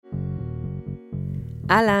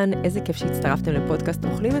אהלן, איזה כיף שהצטרפתם לפודקאסט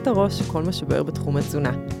אוכלים את הראש, כל מה שבוער בתחום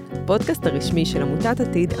התזונה. הפודקאסט הרשמי של עמותת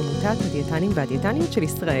עתיד, עמותת הדיאטנים והדיאטניות של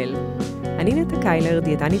ישראל. אני נטע קיילר,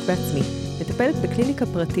 דיאטנית בעצמי, מטפלת בקליניקה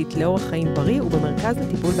פרטית לאורח חיים בריא ובמרכז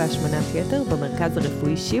לטיפול בהשמנת יתר במרכז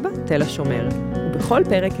הרפואי שיבא, תל השומר. ובכל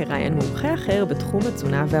פרק הראיין מומחה אחר בתחום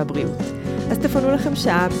התזונה והבריאות. אז תפנו לכם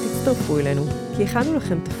שעה ותצטרפו אלינו, כי הכנו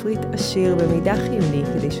לכם תפריט עשיר במידע חיוני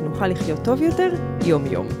כדי שנוכל לחיות טוב יותר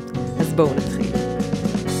יום-יום. אז בואו נתחיל.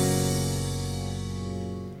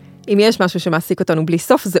 אם יש משהו שמעסיק אותנו בלי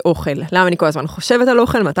סוף, זה אוכל. למה אני כל הזמן חושבת על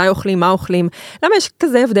אוכל, מתי אוכלים, מה אוכלים? למה יש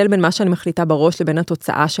כזה הבדל בין מה שאני מחליטה בראש לבין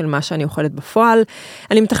התוצאה של מה שאני אוכלת בפועל?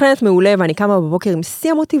 אני מתכננת מעולה ואני קמה בבוקר עם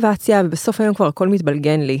שיא המוטיבציה, ובסוף היום כבר הכל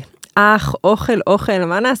מתבלגן לי. אוכל,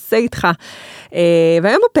 מה נעשה איתך?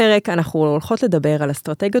 והיום בפרק אנחנו הולכות לדבר על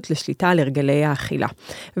אסטרטגיות לשליטה על הרגלי האכילה.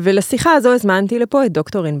 ולשיחה הזו הזמנתי לפה את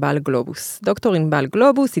דוקטור ענבל גלובוס. דוקטור ענבל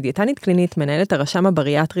גלובוס היא דיאטנית קלינית, מנהלת הרשם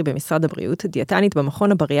הבריאטרי במשרד הבריאות, דיאטנית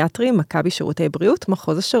במכון הבריאטרי, מכבי שירותי בריאות,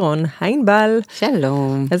 מחוז השרון. היי ענבל.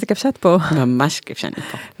 שלום. איזה כיף שאת פה. ממש כיף שאני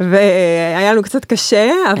פה. והיה לנו קצת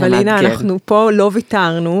קשה, אבל הנה אנחנו פה לא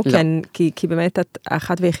ויתרנו, כי באמת את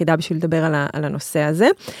האחת ויחידה בשביל לדבר על הנושא הזה.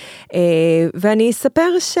 ואני אספר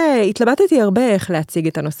שהתלבטתי הרבה איך להציג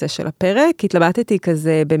את הנושא של הפרק, התלבטתי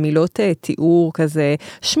כזה במילות תיאור, כזה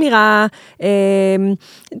שמירה,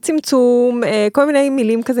 צמצום, כל מיני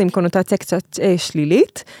מילים כזה עם קונוטציה קצת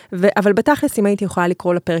שלילית, אבל בתכלס אם הייתי יכולה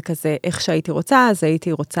לקרוא לפרק הזה איך שהייתי רוצה, אז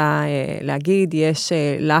הייתי רוצה להגיד, יש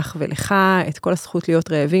לך ולך את כל הזכות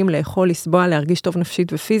להיות רעבים, לאכול, לסבוע, להרגיש טוב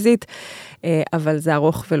נפשית ופיזית, אבל זה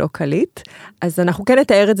ארוך ולא קליט. אז אנחנו כן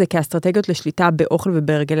נתאר את זה כאסטרטגיות לשליטה באוכל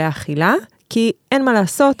ובהרגלי האכילה, כי אין מה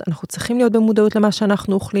לעשות, אנחנו צריכים להיות במודעות למה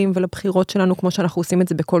שאנחנו אוכלים ולבחירות שלנו, כמו שאנחנו עושים את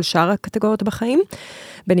זה בכל שאר הקטגוריות בחיים,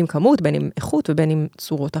 בין עם כמות, בין עם איכות ובין עם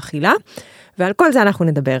צורות אכילה, ועל כל זה אנחנו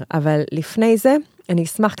נדבר. אבל לפני זה, אני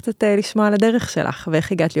אשמח קצת לשמוע על הדרך שלך,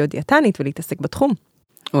 ואיך הגעת להיות דיאטנית ולהתעסק בתחום.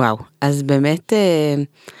 וואו, אז באמת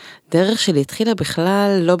דרך שלי התחילה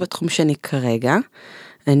בכלל לא בתחום שאני כרגע,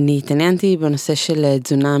 אני התעניינתי בנושא של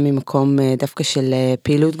תזונה ממקום דווקא של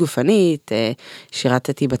פעילות גופנית,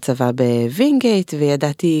 שירתתי בצבא בווינגייט,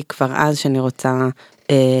 וידעתי כבר אז שאני רוצה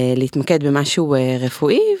להתמקד במשהו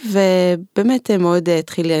רפואי, ובאמת מאוד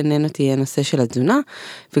התחיל לעניין אותי הנושא של התזונה,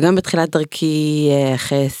 וגם בתחילת דרכי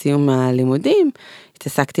אחרי סיום הלימודים,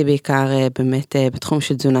 התעסקתי בעיקר באמת בתחום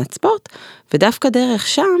של תזונת ספורט, ודווקא דרך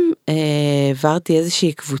שם עברתי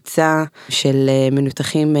איזושהי קבוצה של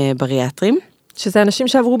מנותחים בריאטרים, שזה אנשים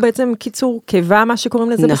שעברו בעצם קיצור קיבה, מה שקוראים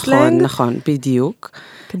לזה בסלנג? נכון, בדיוק.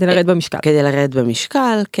 כדי לרדת במשקל. כדי לרדת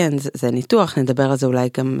במשקל, כן, זה ניתוח, נדבר על זה אולי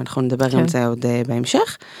גם, אנחנו נדבר גם על זה עוד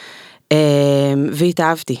בהמשך.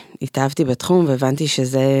 והתאהבתי בתחום, והבנתי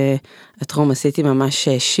שזה, התחום עשיתי ממש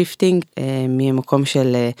שיפטינג, ממקום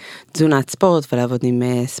של תזונת ספורט, ולעבוד עם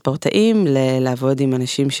ספורטאים, לעבוד עם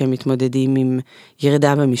אנשים שמתמודדים עם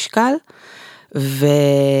ירידה במשקל,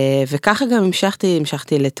 וככה גם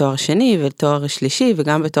המשכתי לתואר שני ולתואר שלישי,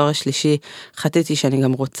 וגם בתואר השלישי חשבתי שאני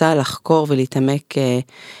גם רוצה לחקור ולהתעמק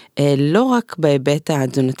לא רק בהיבט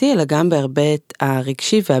התזונתי, אלא גם בהיבט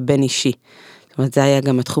הרגשי והבין אישי. זאת אומרת, זה היה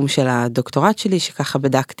גם התחום של הדוקטורט שלי, שככה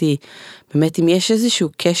בדקתי באמת אם יש איזשהו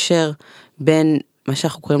קשר בין מה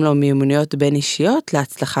שאנחנו קוראים לו מיומנויות בין אישיות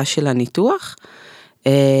להצלחה של הניתוח.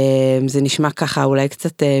 זה נשמע ככה אולי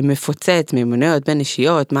קצת מפוצץ, מיומנויות בין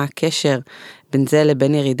אישיות, מה הקשר בין זה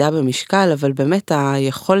לבין ירידה במשקל, אבל באמת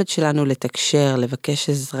היכולת שלנו לתקשר, לבקש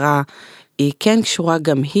עזרה, היא כן קשורה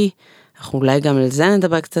גם היא, אנחנו אולי גם על זה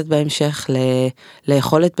נדבר קצת בהמשך,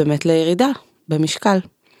 ליכולת באמת לירידה במשקל.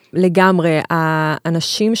 לגמרי,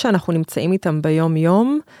 האנשים שאנחנו נמצאים איתם ביום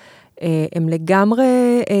יום, הם לגמרי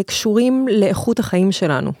קשורים לאיכות החיים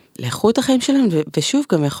שלנו. לאיכות החיים שלנו, ושוב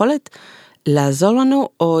גם יכולת לעזור לנו,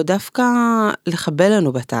 או דווקא לחבל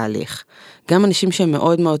לנו בתהליך. גם אנשים שהם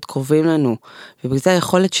מאוד מאוד קרובים לנו, ובגלל זה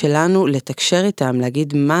היכולת שלנו לתקשר איתם,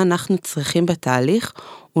 להגיד מה אנחנו צריכים בתהליך,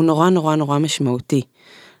 הוא נורא נורא נורא משמעותי.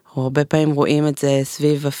 אנחנו הרבה פעמים רואים את זה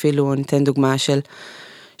סביב, אפילו ניתן דוגמה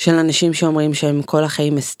של אנשים שאומרים שהם כל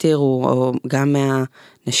החיים הסתירו, או גם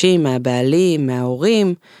מהנשים, מהבעלים,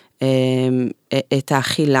 מההורים, את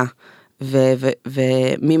האכילה.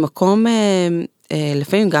 וממקום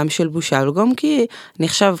לפעמים גם של בושה, וגם כי אני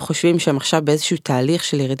עכשיו חושבים שהם עכשיו באיזשהו תהליך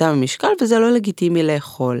של ירידה במשקל, וזה לא לגיטימי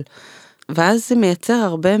לאכול. ואז זה מייצר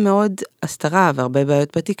הרבה מאוד הסתרה, והרבה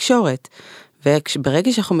בעיות בתקשורת.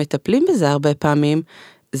 וברגע שאנחנו מטפלים בזה הרבה פעמים,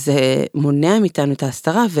 זה מונע מאיתנו את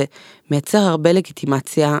ההסתרה, ומייצר הרבה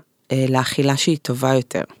לגיטימציה לאכילה שהיא טובה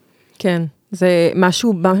יותר. כן. זה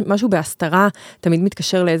משהו בהסתרה, תמיד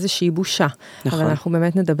מתקשר לאיזושהי בושה. נכון. אבל אנחנו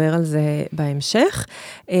באמת נדבר על זה בהמשך.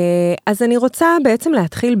 אז אני רוצה בעצם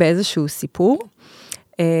להתחיל באיזשהו סיפור.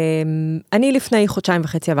 אני לפני 1.5 חודשים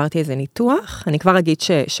עברתי איזה ניתוח, אני כבר אגיד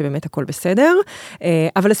שבאמת הכל בסדר,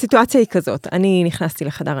 אבל הסיטואציה היא כזאת, אני נכנסתי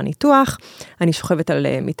לחדר הניתוח, אני שוכבת על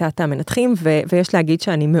מיטת המנתחים, ויש להגיד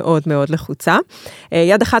שאני מאוד מאוד לחוצה.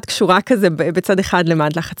 יד אחת קשורה כזה בצד אחד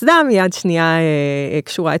למד לחץ דם, יד שנייה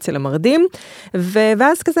קשורה אצל המרדים,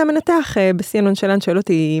 ואז כזה המנתח בשיא הנונשלנט שואל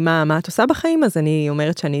אותי, מה את עושה בחיים? אז אני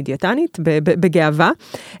אומרת שאני דיאטנית, בגאווה,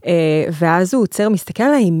 ואז הוא עוצר, מסתכל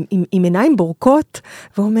עליי עם עיניים בורקות,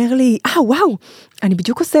 ואומר לי, וואו, אני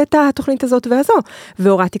בדיוק עושה את התוכנית הזאת והזו,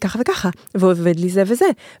 והורדתי ככה וככה, ועובד לי זה וזה,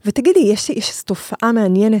 ותגידי, יש איזו תופעה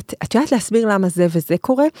מעניינת, את יודעת להסביר למה זה וזה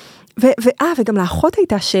קורה? וגם לאחות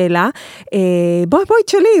הייתה שאלה, בואי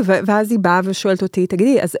תשאלי, ואז היא באה ושואלת אותי,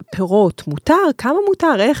 תגידי, אז פירות מותר? כמה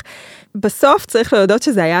מותר? איך? בסוף צריך להודות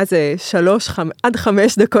שזה היה איזה 3-5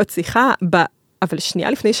 דקות שיחה, אבל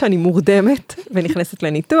שנייה לפני שאני מורדמת ונכנסת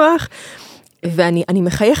לניתוח, ואני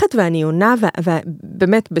מחייכת ואני עונה,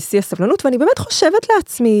 ובאמת בשיא הסבלנות, ואני באמת חושבת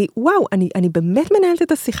לעצמי, וואו, אני באמת מנהלת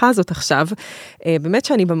את השיחה הזאת עכשיו, באמת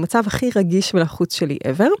שאני במצב הכי רגיש ולחוץ שלי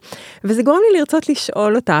ever, וזה גורם לי לרצות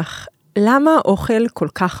לשאול אותך, למה אוכל כל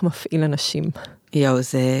כך מפעיל אנשים?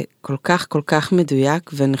 זה כל כך מדויק,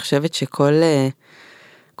 ואני חושבת שכל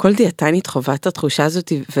דיאטנית חובה את התחושה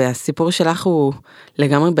הזאת, והסיפור שלך הוא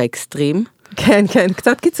לגמרי באקסטרים. כן,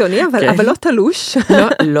 קצת קיצוני, אבל לא תלוש.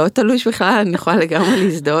 לא תלוש בכלל, אני יכולה לגמרי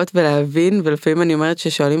להזדהות ולהבין, ולפעמים אני אומרת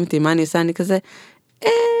ששואלים אותי מה אני עושה, אני כזה,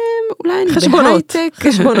 אולי אני בהייטק.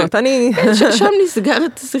 חשבונות, שם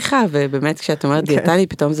נסגרת השיחה, ובאמת כשאת אומרת דיאטנית,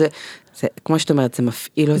 פתאום זה, כמו שאת אומרת, זה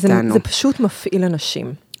מפעיל אותנו. זה פשוט מפעיל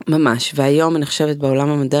אנשים. ממש, והיום אני חושבת בעולם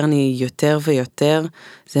המודרני יותר ויותר,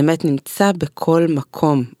 זה באמת נמצא בכל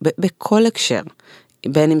מקום, בכל הקשר.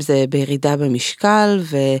 בין אם זה בירידה במשקל,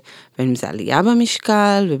 ובין אם זה עלייה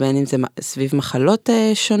במשקל, ובין אם זה סביב מחלות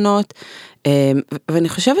שונות, ואני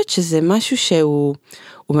חושבת שזה משהו שהוא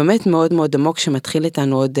באמת מאוד מאוד עמוק, שמתחיל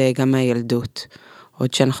איתנו עוד גם מהילדות,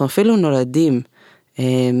 עוד שאנחנו אפילו נולדים,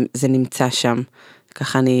 זה נמצא שם,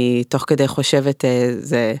 ככה אני תוך כדי חושבת,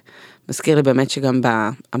 זה מזכיר לי באמת שגם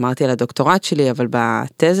אמרתי על הדוקטורט שלי, אבל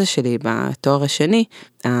בתזה שלי, בתואר השני,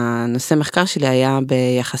 הנושא מחקר שלי היה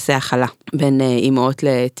ביחסי האכילה, בין אימהות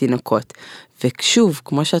לתינוקות. ושוב,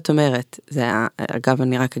 כמו שאת אומרת, זה, אגב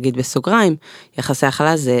אני רק אגיד בסוגריים, יחסי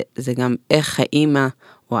האכילה זה גם איך האימא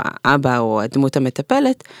או האבא או הדמות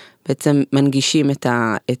המטפלת, בעצם מנגישים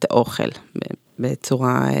את האוכל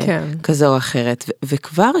בצורה כזו או אחרת.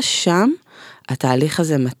 וכבר שם התהליך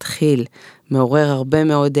הזה מתחיל, מעורר הרבה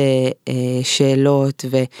מאוד שאלות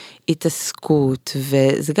והתעסקות,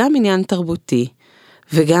 וזה גם עניין תרבותי,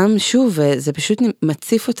 וגם שוב, זה פשוט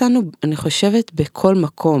מציף אותנו, אני חושבת, בכל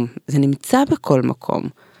מקום, זה נמצא בכל מקום.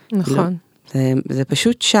 נכון. זה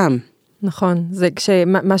פשוט שם. נכון, זה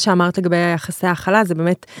מה שאמרת לגבי היחסי האכילה, זה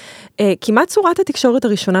באמת כמעט צורת התקשורת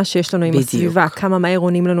הראשונה שיש לנו עם הסביבה, כמה מהר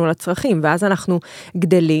עונים לנו לצרכים, ואז אנחנו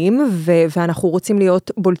גדלים, ואנחנו רוצים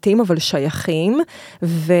להיות בולטים, אבל שייכים,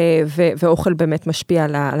 ואוכל באמת משפיע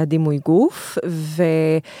על הדימוי גוף,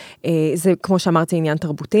 וזה כמו שאמרתי עניין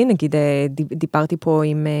תרבותי, נגיד דיברתי פה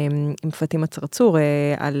עם פטימה צרצור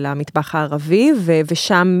על המטבח הערבי,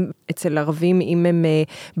 ושם אצל ערבים, אם הם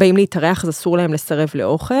באים להתארח, אז אסור להם לסרב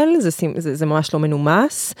לאוכל, זה ממש לא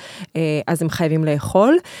מנומס, אז הם חייבים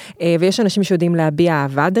לאכול, ויש אנשים שיודעים להביע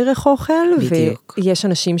אהבה דרך אוכל, בדיוק. ויש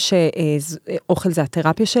אנשים שאוכל זה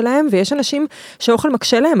התרפיה שלהם, ויש אנשים שאוכל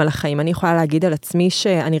מקשה להם על החיים. אני יכולה להגיד על עצמי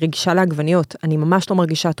שאני רגישה לעגבניות, אני ממש לא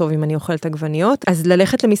מרגישה טוב אם אני אוכלת עגבניות, אז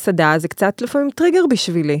ללכת למסעדה זה קצת לפעמים טריגר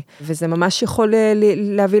בשבילי, וזה ממש יכול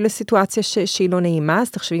להביא לסיטואציה שהיא לא נעימה, אז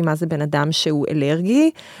תחשבי מה זה בן אדם שהוא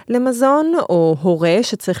אלרגי למזון, או הורה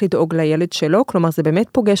שצריך לדאוג לילד שלו, כלומר זה באמת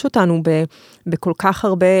פוגש אותנו בכל כך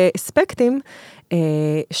הרבה אספקטים,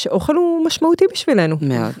 שאוכל הוא משמעותי בשבילנו.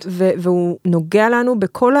 מאוד. והוא נוגע לנו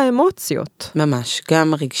בכל האמוציות. ממש,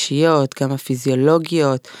 גם הרגשיות, גם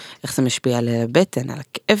הפיזיולוגיות, איך זה משפיע על הבטן, על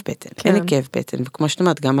הכאב בטן, אין לי כאב בטן, וכמו שאת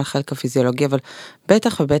אומרת, גם על חלק הפיזיולוגי, אבל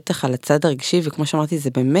בטח ובטח על הצד הרגשי, וכמו שאמרתי, זה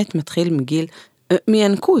באמת מתחיל מגיל,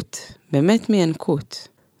 מינקות, באמת מינקות.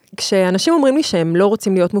 כשאנשים אומרים לי שהם לא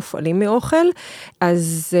רוצים להיות מופעלים מאוכל,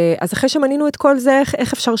 אז אחרי שמנינו את כל זה,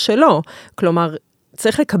 איך אפשר שלא? כלומר,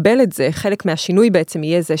 צריך לקבל את זה, חלק מהשינוי בעצם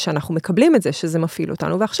יהיה זה שאנחנו מקבלים את זה, שזה מפעיל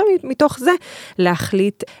אותנו, ועכשיו מתוך זה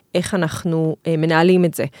להחליט איך אנחנו מנהלים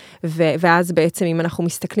את זה. ואז בעצם אם אנחנו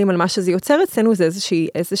מסתכלים על מה שזה יוצר אצלנו, זה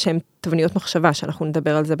איזשהם תבניות מחשבה, שאנחנו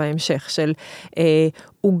נדבר על זה בהמשך, של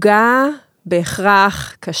עוגה,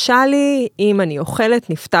 בהכרח קשה לי, אם אני אוכלת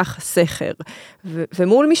נפתח סכר.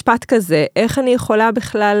 ומול משפט כזה, איך אני יכולה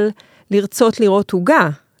בכלל לרצות לראות עוגה?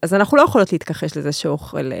 אז אנחנו לא יכולות להתכחש לזה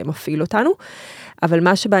שאוכל מפעיל אותנו, אבל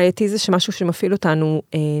מה שבעייתי זה שמשהו שמפעיל אותנו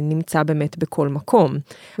נמצא באמת בכל מקום.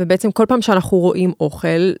 ובעצם כל פעם שאנחנו רואים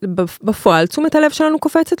אוכל, בפועל תשומת הלב שלנו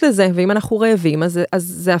קופצת לזה, ואם אנחנו רעבים, אז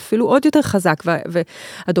זה אפילו עוד יותר חזק,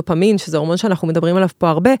 והדופמין, שזה הורמון שאנחנו מדברים עליו פה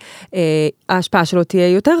הרבה, ההשפעה שלו תהיה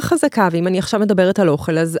יותר חזקה, ואם אני עכשיו מדברת על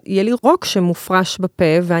אוכל, אז יהיה לי רוק שמופרש בפה,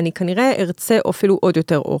 ואני כנראה ארצה אפילו עוד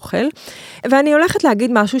יותר אוכל, ואני הולכת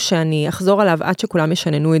להגיד משהו שאני אחזור עליו עד שכולם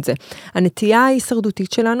ישננו את זה. הנטייה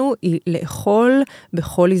ההישרדותית שלנו היא לאכול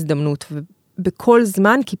בכל הזדמנות, בכל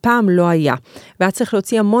זמן, כי פעם לא היה. והיה צריך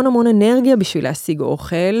להוציא המון אנרגיה בשביל להשיג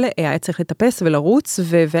אוכל, היה צריך לטפס ולרוץ,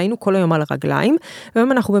 והיינו כל היום על הרגליים,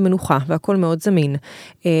 והיום אנחנו במנוחה, והכל מאוד זמין.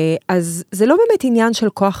 אז זה לא באמת עניין של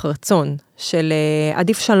כוח רצון, של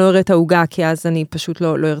עדיף שאני לא אראה את ההוגה, כי אז אני פשוט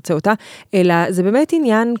לא ארצה אותה, אלא זה באמת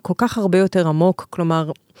עניין כל כך הרבה יותר עמוק,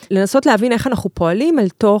 כלומר, לנסות להבין איך אנחנו פועלים אל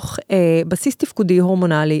תוך בסיס תפקודי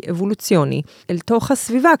הורמונלי, אבולוציוני, אל תוך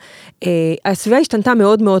הסביבה. הסביבה השתנתה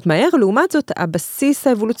מאוד מאוד מהר, לעומת זאת, הבסיס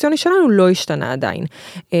האבולוציוני שלנו לא השתנה עדיין.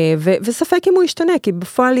 וספק אם הוא ישתנה, כי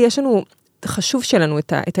בפועל יש לנו, חשוב שלנו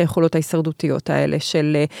את היכולות ההישרדותיות האלה,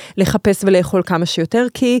 של לחפש ולאכול כמה שיותר,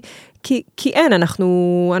 כי אין,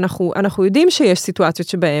 אנחנו יודעים שיש סיטואציות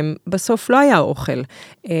שבהן בסוף לא היה אוכל.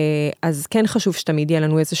 אז כן חשוב שתמיד יהיה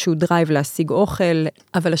לנו איזשהו דרייב להשיג אוכל,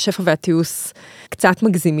 אבל השפע והתיעוש קצת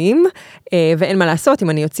מגזימים, ואין מה לעשות, אם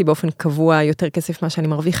אני יוציא באופן קבוע יותר כסף מה שאני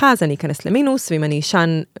מרוויחה, אז אני אכנס למינוס, ואם אני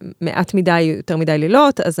אשן מעט מדי, יותר מדי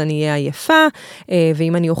לילות, אז אני אהיה עייפה,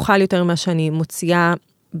 ואם אני אוכל יותר ממה שאני מוציאה,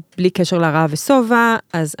 בלי קשר לרעב וסובה,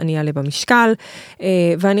 אז אני אעלה במשקל,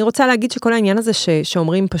 ואני רוצה להגיד שכל העניין הזה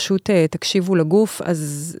שאומרים פשוט תקשיבו לגוף,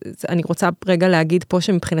 אז אני רוצה רגע להגיד פה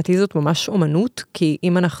שמבחינתי זאת ממש אומנות, כי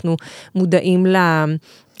אם אנחנו מודעים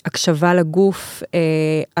להקשבה לגוף,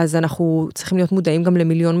 אז אנחנו צריכים להיות מודעים גם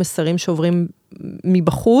למיליון מסרים שעוברים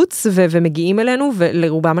מבחוץ ומגיעים אלינו,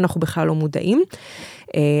 ולרובם אנחנו בכלל לא מודעים.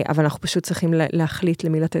 אבל אנחנו פשוט צריכים להחליט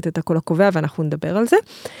למי לתת את הקול הקובע, ואנחנו נדבר על זה.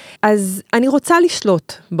 אז אני רוצה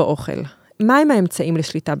לשלוט באוכל. מה הם האמצעים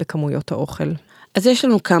לשליטה בכמויות האוכל? אז יש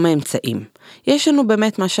לנו כמה אמצעים. יש לנו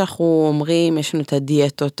באמת מה שאנחנו אומרים, יש לנו את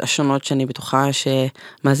הדיאטות השונות שאני בטוחה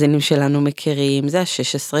שמאזינים שלנו מכירים, זה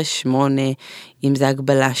ה-16-8, אם זה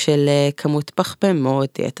הגבלה של כמות פחמימות,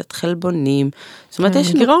 דיאטת חלבונים. זאת אומרת, יש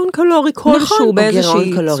לנו... גירעון קלורי כלשהו באיזושהי צורה.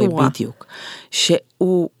 גירעון קלורי, בדיוק.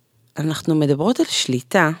 שהוא... אנחנו מדברות על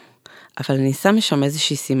שליטה, אבל אני שמה שם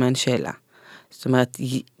איזושהי סימן שאלה. זאת אומרת,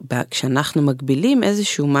 כשאנחנו מגבילים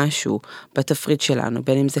איזשהו משהו בתפריט שלנו,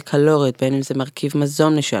 בין אם זה קלוריות, בין אם זה מרכיב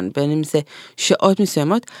מזון נשון, בין אם זה שעות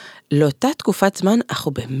מסוימות, לאותה תקופת זמן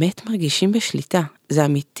אנחנו באמת מרגישים בשליטה. זה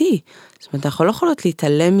אמיתי. זאת אומרת, אנחנו לא יכולות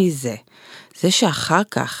להתעלם מזה. זה שאחר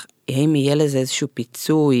כך, אם יהיה לזה איזשהו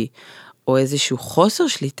פיצוי, או איזשהו חוסר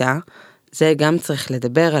שליטה, זה גם צריך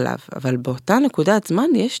לדבר עליו, אבל באותה נקודת זמן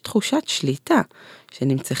יש תחושת שליטה,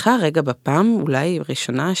 שנמצאה רגע בפעם, אולי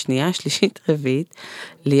ראשונה, שנייה, שלישית, רביעית,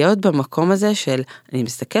 להיות במקום הזה של, אני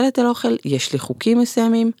מסתכלת על אוכל, יש לי חוקים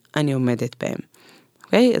מסוימים, אני עומדת בהם.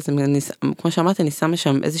 אוקיי? אז כמו שאמרתי, אני שמה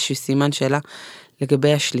שם איזשהו סימן שאלה,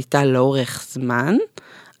 לגבי השליטה לאורך זמן,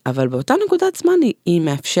 אבל באותה נקודת זמן היא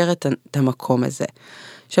מאפשרת את המקום הזה.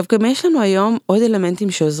 עכשיו, גם יש לנו היום עוד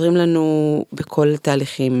אלמנטים שעוזרים לנו בכל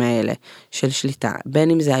התהליכים האלה של שליטה.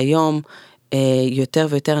 בין אם זה היום יותר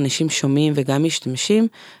ויותר אנשים שומעים וגם משתמשים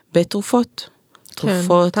בתרופות. כן,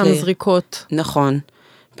 אותם זריקות. נכון.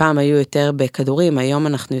 פעם היו יותר בכדורים, היום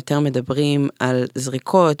אנחנו יותר מדברים על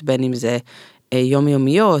זריקות, בין אם זה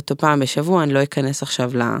יומיומיות או פעם בשבוע, אני לא אכנס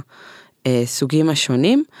עכשיו לסוגים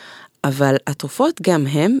השונים, אבל התרופות גם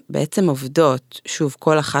הן בעצם עובדות, שוב,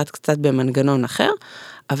 כל אחת קצת במנגנון אחר,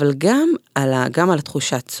 אבל גם על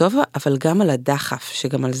התחושת סובה, אבל גם על הדחף,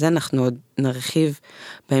 שגם על זה אנחנו עוד נרחיב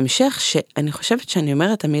בהמשך, שאני חושבת שאני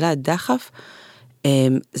אומרת, המילה דחף,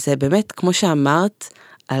 זה באמת, כמו שאמרת,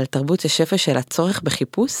 על תרבות השפע של הצורך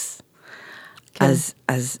בחיפוש, כן.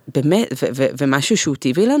 אז באמת, ומשהו שהוא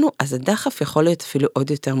טבעי לנו, אז הדחף יכול להיות אפילו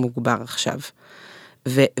עוד יותר מוגבר עכשיו.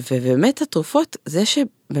 ובאמת התרופות, זה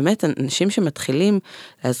שבאמת אנשים שמתחילים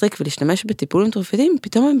להזריק ולהשתמש בטיפולים תרופתיים,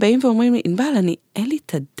 פתאום הם באים ואומרים לי, ענבל, אין לי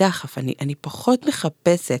את הדחף, אני פחות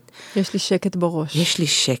מחפשת. יש לי שקט בראש. יש לי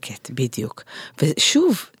שקט, בדיוק.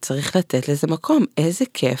 ושוב, צריך לתת לזה מקום. איזה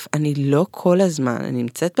כיף, אני לא כל הזמן, אני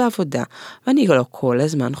נמצאת בעבודה, ואני לא כל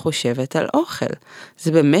הזמן חושבת על אוכל.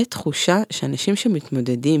 זה באמת תחושה שאנשים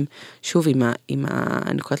שמתמודדים, שוב,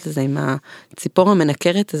 אני קוראת לזה, עם הציפור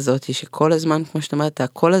המנקרת הזאת, שכל הזמן, כמו שאת אומרת,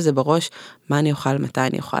 הכל הזה בראש, מה אני אוכל, מתי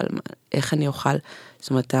אני אוכל, איך אני אוכל. זאת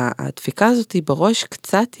אומרת, הדפיקה הזאת בראש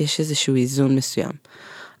קצת יש איזשהו איזון מסוים.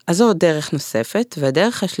 אז זו דרך נוספת,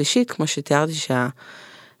 והדרך השלישית, כמו שתיארתי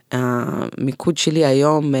שהמיקוד שלי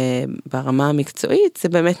היום ברמה המקצועית, זה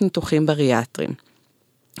באמת ניתוחים בריאטריים.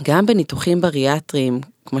 גם בניתוחים בריאטריים,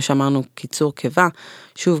 כמו שאמרנו, קיצור קיבה,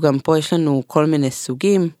 שוב, גם פה יש לנו כל מיני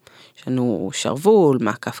סוגים, יש לנו שרוול,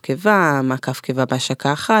 מעקף קיבה, מעקף קיבה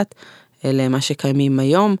בהשקה אחת, אלה מה שקיימים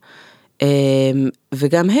היום,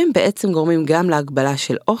 וגם הם בעצם גורמים גם להגבלה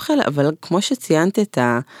של אוכל, אבל כמו שציינת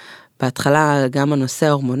בהתחלה גם הנושא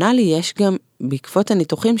ההורמונלי, יש גם בעקבות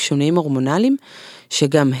הניתוחים שונים הורמונליים,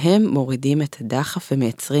 שגם הם מורידים את הדחף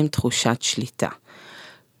ומייצרים תחושת שליטה.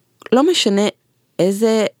 לא משנה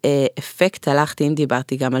איזה אפקט הלכתי, אם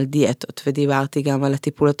דיברתי גם על דיאטות, ודיברתי גם על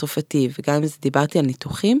הטיפול התרופתי, וגם אם דיברתי על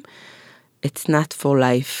ניתוחים, it's not for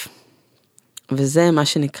life. וזה מה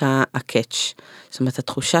שנקרא הקאץ'. זאת אומרת,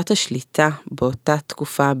 התחושת השליטה באותה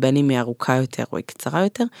תקופה, בין אם היא ארוכה יותר או היא קצרה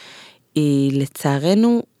יותר, היא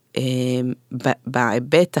לצערנו,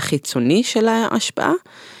 בהיבט החיצוני של ההשפעה,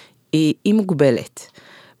 היא מוגבלת.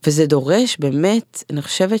 וזה דורש באמת, אני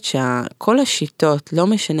חושבת שכל השיטות, לא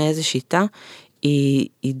משנה איזה שיטה, היא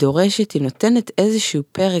דורשת, היא נותנת איזשהו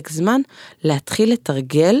פרק זמן, להתחיל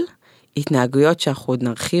לתרגל התנהגויות שאנחנו עוד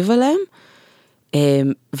נרחיב עליהן,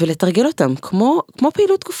 ולתרגל אותם כמו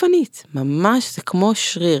פעילות גופנית. ממש זה כמו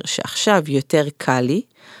שריר שעכשיו יותר קל לי,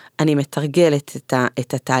 אני מתרגלת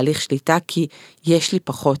את התהליך שליטה, כי יש לי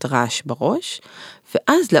פחות רעש בראש,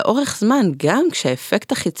 ואז לאורך זמן, גם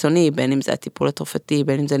כשהאפקט החיצוני, בין אם זה הטיפול התרופתי,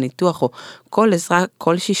 בין אם זה ניתוח, או כל עזרה,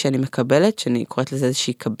 כלשהי שאני מקבלת, שאני קוראת לזה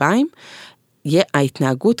איזושהי קביים,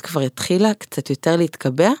 ההתנהגות כבר התחילה קצת יותר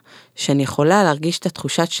להתקבע, שאני יכולה להרגיש את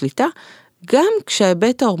התחושת שליטה, גם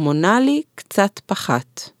כשההיבט ההורמונלי קצת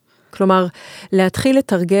פחת. כלומר, להתחיל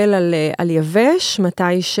לתרגל על יבש, מתי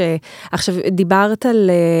עכשיו, דיברת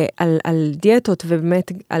על דיאטות,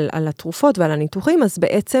 ובאמת על התרופות ועל הניתוחים, אז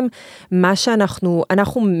בעצם מה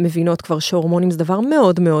אנחנו מבינות כבר שהורמונים זה דבר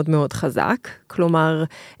מאוד מאוד מאוד חזק, כלומר,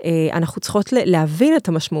 אנחנו צריכות להבין את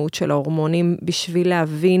המשמעות של ההורמונים, בשביל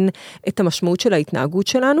להבין את המשמעות של ההתנהגות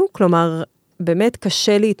שלנו, כלומר, באמת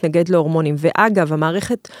קשה להתנגד להורמונים, ואגב,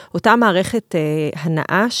 אותה מערכת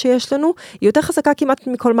הנאה שיש לנו, היא יותר חזקה כמעט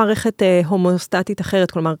מכל מערכת הומוסטטית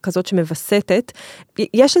אחרת, כלומר, כזאת שמבסטת,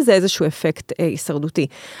 יש לזה איזשהו אפקט הישרדותי.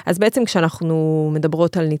 אז בעצם כשאנחנו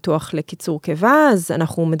מדברות על ניתוח לקיצור קיבה, אז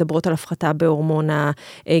אנחנו מדברות על הפחתה בהורמון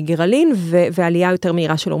הגרלין, ועלייה יותר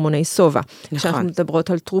מהירה של הורמוני סובה. נכון. כשאנחנו מדברות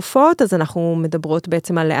על תרופות, אז אנחנו מדברות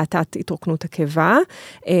בעצם על האטת התרוקנות הקיבה,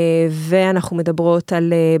 ואנחנו מדברות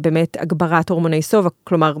על באמת הגברת הורמוני סובה,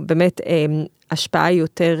 כלומר באמת השפעה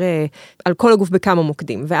יותר על כל הגוף בכמה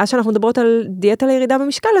מוקדים. ואז שאנחנו מדברות על דיאטה לירידה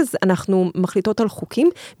במשקל, אז אנחנו מחליטות על חוקים,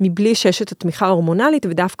 מבלי שיש את התמיכה ההורמונלית,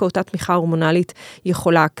 ודווקא אותה תמיכה ההורמונלית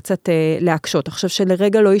יכולה קצת להקשות. עכשיו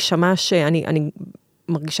שלרגע לא יישמע שאני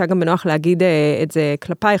מרגישה גם בנוח להגיד את זה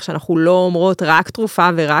כלפייך, שאנחנו לא אומרות רק תרופה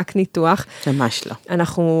ורק ניתוח. ממש לא.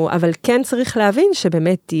 אבל כן צריך להבין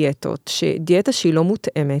שבאמת שדיאטה שהיא לא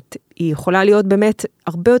מותאמת, היא יכולה להיות באמת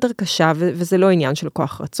הרבה יותר קשה, וזה לא עניין של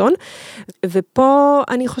כוח רצון. ופה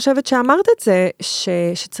אני חושבת שאמרת את זה,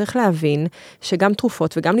 שצריך להבין שגם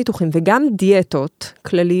תרופות וגם ניתוחים וגם דיאטות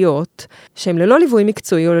כלליות, שהן ללא ליווי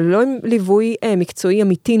מקצועי או ללא ליווי מקצועי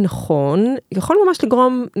אמיתי נכון, יכול ממש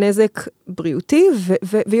לגרום נזק בריאותי,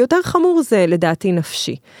 ויותר חמור זה לדעתי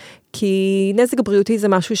נפשי. כי נזק בריאותי זה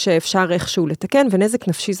משהו שאפשר איכשהו לתקן, ונזק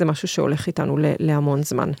נפשי זה משהו שהולך איתנו להמון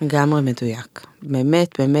זמן. גמרי מדויק. באמת,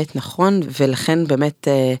 באמת נכון, ולכן באמת,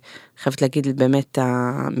 חייבת להגיד, באמת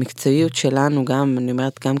המקצועיות שלנו גם, אני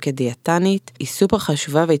אומרת גם כדיאטנית, היא סופר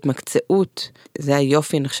חשובה, והתמקצעות, זה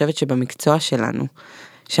היופי, אני חושבת שבמקצוע שלנו,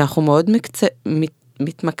 שאנחנו מאוד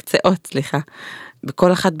מתמקצעות,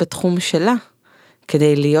 בכל אחת בתחום שלה,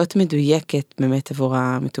 כדי להיות מדויקת באמת עבור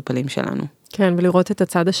המטופלים שלנו. כן, ולראות את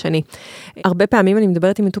הצד השני. הרבה פעמים אני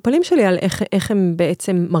מדברת עם מטופלים שלי על איך הם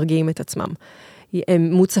בעצם מרגיעים את עצמם.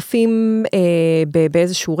 הם מוצפים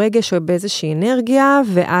באיזשהו רגש או באיזושהי אנרגיה,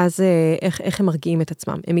 ואז איך הם מרגיעים את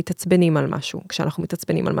עצמם. הם מתעצבנים על משהו. כשאנחנו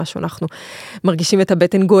מתעצבנים על משהו, אנחנו מרגישים את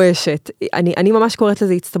הבטן גועשת. אני ממש קוראת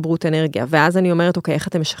לזה הצטברות אנרגיה, ואז אני אומרת, אוקיי, איך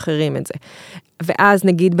אתם משחררים את זה? ואז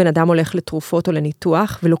נגיד בן אדם הולך לתרופות או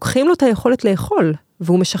לניתוח, ולוקחים לו את היכולת לאכול,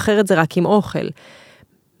 והוא משחרר את זה רק עם אוכל.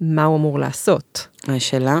 מה הוא אמור לעשות?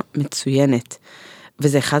 השאלה מצוינת,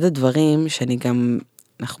 וזה אחד הדברים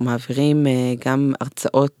אנחנו מעבירים גם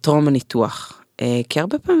הרצאות טרום הניתוח, כי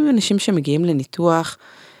הרבה פעמים אנשים שמגיעים לניתוח,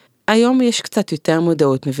 היום יש קצת יותר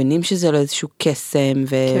מודעות, מבינים שזה לא איזשהו קסם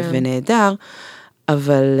ונהדר,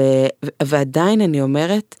 ועדיין אני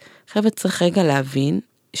אומרת, חבר'ה צריך רגע להבין,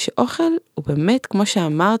 שאוכל הוא באמת, כמו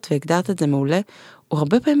שאמרת והגדרת את זה מעולה, הוא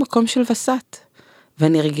הרבה פעמים מקום של וסת.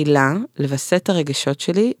 ואני רגילה לבסט את הרגשות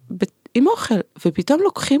שלי עם אוכל, ופתאום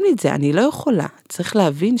לוקחים לי את זה, אני לא יכולה. צריך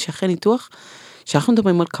להבין שאחרי ניתוח, שאנחנו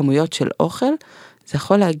מדברים על כמויות של אוכל, זה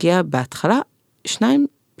יכול להגיע בהתחלה 2-3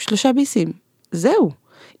 ביסים. זהו.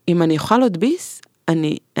 אם אני אוכל עוד ביס,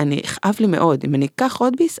 אני אכאב לי מאוד. אם אני אקח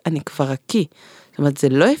עוד ביס, אני כבר רקי. זאת אומרת, זה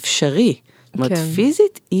לא אפשרי. זאת אומרת,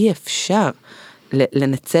 פיזית אי אפשר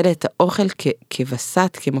לנצל את האוכל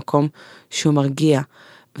כבסת, כמקום שהוא מרגיע.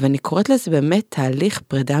 ואני קוראת לזה באמת תהליך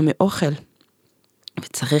פרידה מאוכל.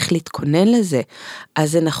 וצריך להתכונן לזה.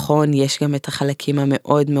 אז זה נכון, יש גם את החלקים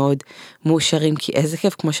המאוד מאוד מאושרים, כי איזה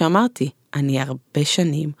כיף, כמו שאמרתי, אני הרבה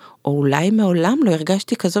שנים, או אולי מעולם לא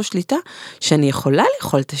הרגשתי כזו שליטה, שאני יכולה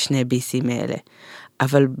לאכול את השני ביסים האלה.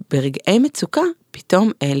 אבל ברגעי מצוקה,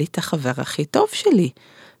 פתאום אין לי את החבר הכי טוב שלי.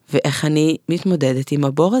 ואיך אני מתמודדת עם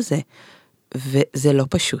הבור הזה. וזה לא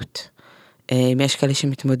פשוט. יש כאלה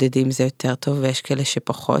שמתמודדים עם זה יותר טוב, ויש כאלה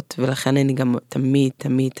שפחות, ולכן אני גם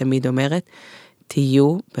תמיד אומרת,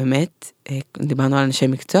 תהיו באמת, דיברנו על אנשי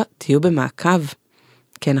מקצוע, תהיו במעקב,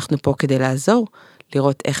 כי אנחנו פה כדי לעזור,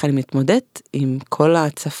 לראות איך אני מתמודד עם כל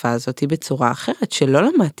ההצפה הזאת בצורה אחרת, שלא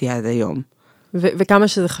למדתי עד היום. וכמה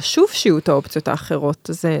שזה חשוב שיהיו את האופציות האחרות,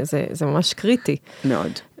 זה ממש קריטי.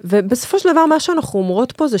 מאוד. ובסופו של דבר, מה שאנחנו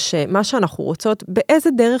אומרות פה זה שמה שאנחנו רוצות, באיזה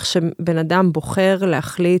דרך שבן אדם בוחר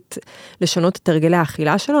להחליט לשנות את הרגלי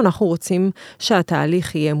האכילה שלו, אנחנו רוצים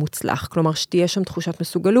שהתהליך יהיה מוצלח. כלומר, שתהיה שם תחושת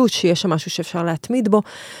מסוגלות, שיהיה שם משהו שאפשר להתמיד בו,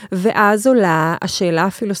 ואז עולה השאלה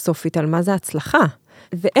הפילוסופית על מה זה הצלחה.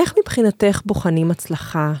 ואיך מבחינתך בוחנים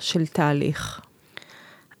הצלחה של תהליך?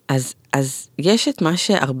 אז יש את מה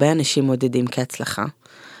שהרבה אנשים מודדים כהצלחה,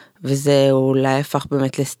 וזה אולי הפך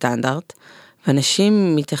באמת לסטנדרט,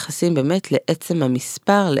 ואנשים מתייחסים באמת לעצם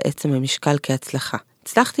המספר, לעצם המשקל כהצלחה.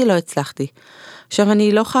 הצלחתי, לא הצלחתי. עכשיו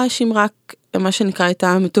אני לא חשים רק מה שנקרא את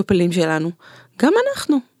המטופלים שלנו, גם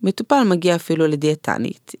אנחנו, מטופל מגיע אפילו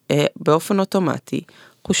לדיאטנית, באופן אוטומטי,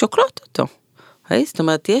 אנחנו שוקלות אותו. זאת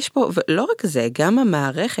אומרת, יש פה, ולא רק זה, גם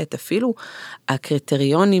המערכת, אפילו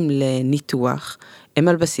הקריטריונים לניתוח, הם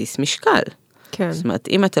על בסיס משקל. כן. זאת אומרת,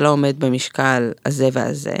 אם אתה לא עומד במשקל הזה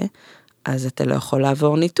והזה, אז אתה לא יכול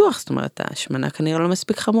לעבור ניתוח, זאת אומרת, ההשמנה כנראה לא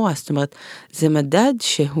מספיק חמורה, זאת אומרת, זה מדד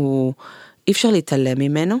שהוא, אי אפשר להתעלם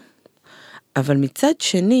ממנו, אבל מצד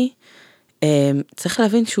שני, צריך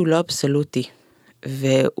להבין שהוא לא אבסולוטי,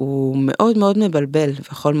 והוא מאוד מאוד מבלבל,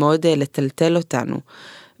 ויכול מאוד לטלטל אותנו,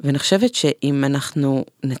 ואני חושבת שאם אנחנו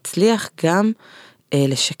נצליח גם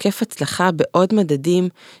לשקף הצלחה בעוד מדדים,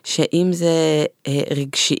 שאם זה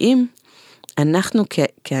רגשיים, אנחנו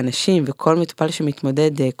כאנשים וכל מטופל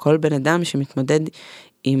שמתמודד, כל בן אדם שמתמודד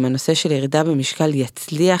עם הנושא של ירידה במשקל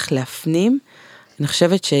יצליח להפנים, אני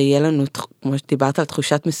חושבת שיהיה לנו, כמו שדיברת על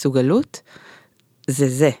תחושת מסוגלות,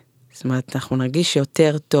 זה. זאת אומרת, אנחנו נרגיש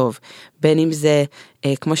יותר טוב, בין אם זה,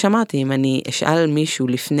 כמו שאמרתי, אם אני אשאל מישהו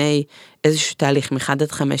לפני איזשהו תהליך, מ-1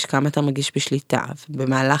 עד 5, כמה אתה מרגיש בשליטה,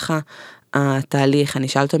 ובמהלך התהליך, אני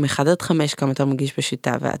אשאל אותו מ-1 עד 5, כמה אתה מרגיש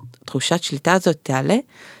בשליטה, והתחושת שליטה הזאת תעלה,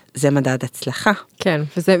 זה מדד הצלחה. כן,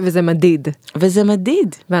 וזה מדיד. וזה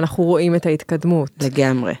מדיד. ואנחנו רואים את ההתקדמות.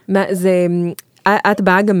 לגמרי. את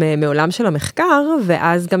באה גם מעולם של המחקר,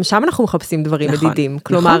 ואז גם שם אנחנו מחפשים דברים מדידים.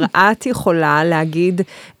 כלומר, את יכולה להגיד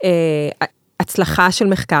הצלחה של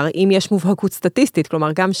מחקר, אם יש מובהקות סטטיסטית,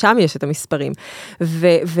 כלומר, גם שם יש את המספרים.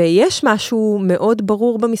 ויש משהו מאוד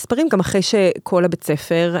ברור במספרים, גם אחרי שכל הבית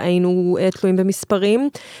ספר היינו תלויים במספרים,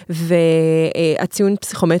 והציון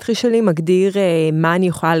פסיכומטרי שלי מגדיר מה אני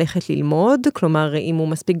יכולה ללכת ללמוד, כלומר, אם הוא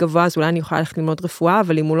מספיק גבוה, אז אולי אני יכולה ללכת ללמוד רפואה,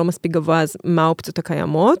 אבל אם הוא לא מספיק גבוה, אז מה האופציות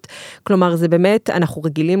הקיימות? כלומר, זה באמת, אנחנו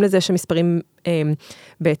רגילים לזה שמספרים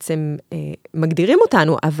בעצם מגדירים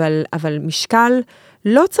אותנו, אבל משקל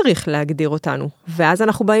לא צריך להגדיר אותנו. ואז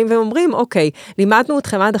אנחנו באים ואומרים, אוקיי, לימדנו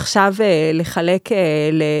אתכם עד עכשיו לחלק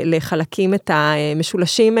לחלקים את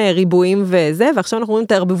המשולשים ריבועים וזה, ועכשיו אנחנו אומרים,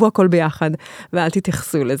 תערבבו הכל ביחד, ואל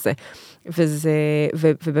תתייחסו לזה.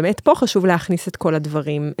 ובאמת פה חשוב להכניס את כל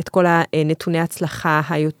הדברים, את כל הנתוני הצלחה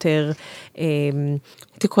היותר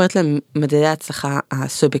הייתי קוראת להם מדדי ההצלחה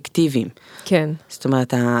הסובייקטיביים. כן. זאת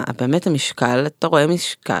אומרת, באמת המשקל, אתה רואה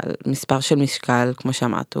משקל, מספר של משקל, כמו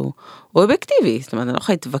שאמרת, הוא אובייקטיבי, זאת אומרת, אני לא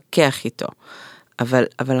יכולה להתווכח איתו.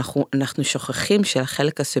 אבל אנחנו שוכחים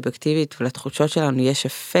שלחלק הסובייקטיבית ולתחושות שלנו יש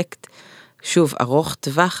אפקט, שוב, ארוך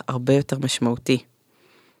טווח הרבה יותר משמעותי.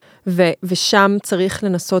 ושם צריך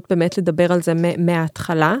לנסות באמת לדבר על זה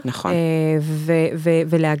מההתחלה. נכון.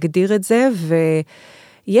 ולהגדיר את זה,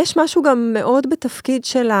 ויש משהו גם מאוד בתפקיד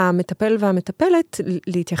של המטפל והמטפלת,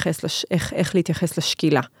 איך להתייחס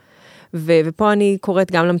לשקילה. ופה אני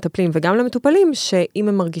קוראת גם למטפלים וגם למטופלים, שאם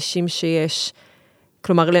הם מרגישים שיש,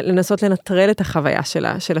 כלומר, לנסות לנטרל את החוויה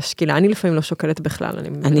של השקילה. אני לפעמים לא שוקלת בכלל, אני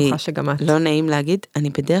מנוחה שגם את. לא נעים להגיד, אני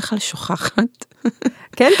בדרך כלל שוכחת.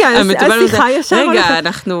 כן, השיחה ישר. רגע,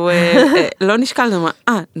 אנחנו לא נשקלנו,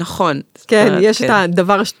 נכון. כן, יש את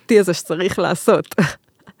הדבר השטותי הזה שצריך לעשות.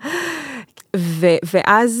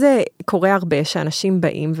 ואז קורה הרבה שאנשים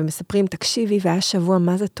באים ומספרים, תקשיבי, והיה שבוע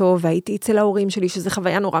מה זה טוב, והייתי אצל ההורים שלי, שזו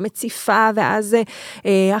חוויה נורא מציפה, ואז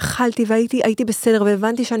אכלתי והייתי בסדר,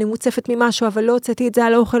 והבנתי שאני מוצפת ממשהו, אבל לא הוצאתי את זה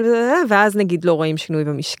על האוכל, ואז נגיד לא רואים שינוי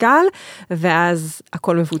במשקל, ואז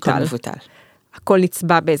הכל מבוטל. הכל מבוטל. הכל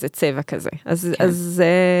נצבע באיזה צבע כזה. אז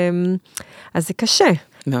זה קשה.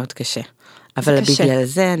 מאוד קשה. אבל בגלל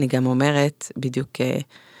זה אני גם אומרת, בדיוק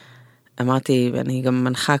אמרתי, אני גם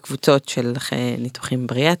מנחה קבוצות של ניתוחים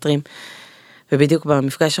בריאטריים, ובדיוק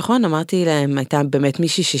במפגש האחרון אמרתי להם, הייתה באמת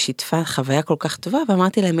מישהי ששיתפה חוויה כל כך טובה,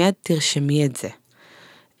 ואמרתי להם, מיד תרשמי את זה.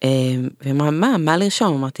 ואמרה, מה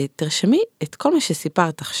לרשום? אמרתי, תרשמי את כל מה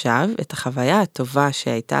שסיפרת עכשיו, את החוויה הטובה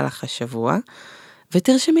שהייתה לך השבוע,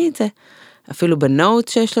 ותרשמי את זה. אפילו בנוט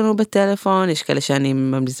שיש לנו בטלפון, יש כאלה שאני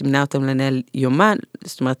מזמינה אותם לנהל יומן,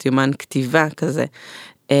 זאת אומרת יומן כתיבה כזה,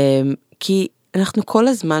 כי אנחנו כל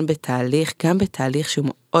הזמן בתהליך, גם בתהליך שהוא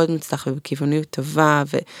מאוד מצלח ובכיווניות טובה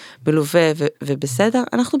ומלווה ובסדר,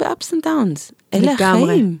 אנחנו ב-ups and downs, אלה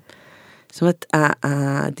החיים. זאת אומרת,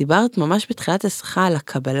 דיברת ממש בתחילת השיחה על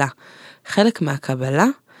הקבלה. חלק מהקבלה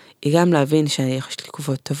היא גם להבין שיש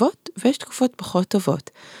תקופות טובות ויש תקופות פחות טובות.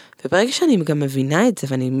 וברגע שאני גם מבינה את זה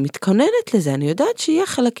ואני מתכוננת לזה, אני יודעת שיהיה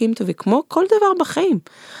חלקים טובים, כמו כל דבר בחיים.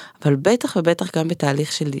 אבל בטח ובטח גם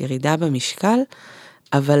בתהליך של ירידה במשקל,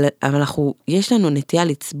 אבל יש לנו נטייה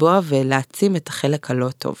לצבוע ולהעצים את החלק הלא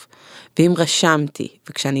טוב. ואם רשמתי,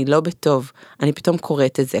 וכשאני לא בטוב, אני פתאום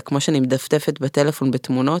קוראת את זה, כמו שאני מדפדפת בטלפון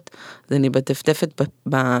בתמונות, אז אני מדפדפת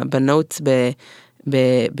בנוטס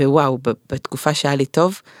בוואו, בתקופה שהיה לי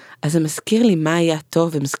טוב, אז זה מזכיר לי מה היה טוב,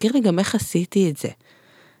 ומזכיר לי גם איך עשיתי את זה.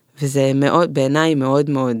 וזה מאוד, בעיניי מאוד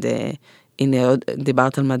מאוד, הנה עוד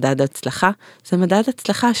דיברת על מדד הצלחה, זה מדד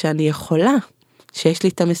הצלחה שאני יכולה, שיש לי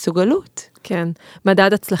את המסוגלות. כן,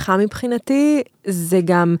 מדד הצלחה מבחינתי, זה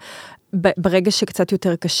גם ברגע שקצת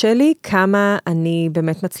יותר קשה לי, כמה אני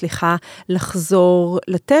באמת מצליחה לחזור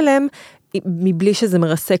לתלם, מבלי שזה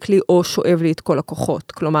מרסק לי או שואב לי את כל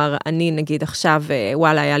הכוחות. כלומר, אני נגיד עכשיו,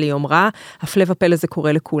 וואלה, היה לי יום רע, הפלא ופלא זה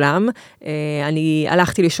קורה לכולם. אני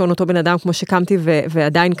הלכתי לישון אותו בן אדם כמו שקמתי,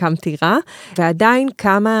 ועדיין קמתי רע, ועדיין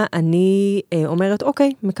כמה אני אומרת,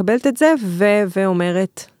 אוקיי, מקבלת את זה,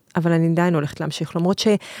 ואומרת, אבל אני עדיין הולכת להמשיך, למרות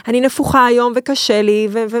שאני נפוחה היום וקשה לי,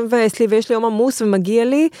 ומבאס לי, ויש לי יום עמוס ומגיע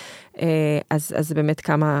לי, אז באמת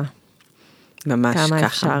כמה ממש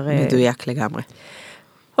ככה, מדויק לגמרי.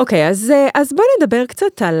 אוקיי, אז בואי נדבר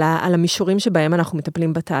קצת על המישורים שבהם אנחנו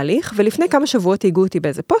מטפלים בתהליך, ולפני כמה שבועות הגעו אותי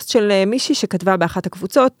באיזה פוסט של מישהי שכתבה באחת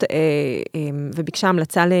הקבוצות, וביקשה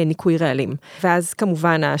המלצה לניקוי רעלים. ואז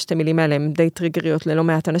כמובן השתי מילים האלה הם די טריגריות ללא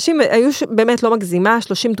מעט אנשים, והיו באמת לא מגזימה,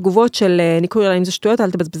 30 תגובות של ניקוי רעלים זה שטויות,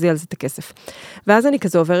 אל תבזבזי על זה את הכסף. ואז אני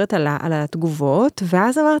כזה עוברת על התגובות,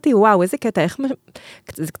 ואז אמרתי, וואו, איזה קטע,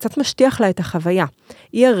 זה קצת משטיח לה את החוויה.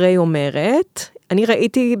 היא הרי אומרת, אני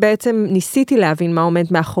ראיתי בעצם, ניסיתי להבין מה עומד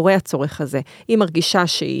מאחורי הצורך הזה. היא מרגישה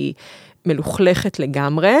שהיא מלוכלכת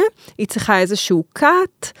לגמרי, היא צריכה איזשהו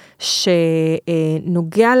קאט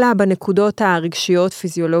שנוגע לה בנקודות הרגשיות,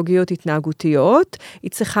 פיזיולוגיות, התנהגותיות,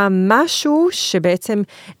 היא צריכה משהו שבעצם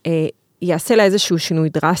יעשה לה איזשהו שינוי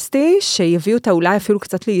דרסטי, שיביא אותה אולי אפילו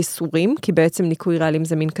קצת לייסורים, כי בעצם ניקוי רעלים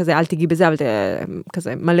זה מין כזה, אל תגיעי בזה, אבל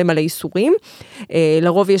כזה מלא מלא ייסורים.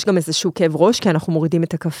 לרוב יש גם איזשהו כאב ראש, כי אנחנו מורידים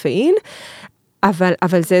את הקפאין,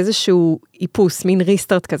 אבל זה איזשהו איפוס, מין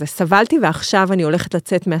ריסטארט כזה. סבלתי ועכשיו אני הולכת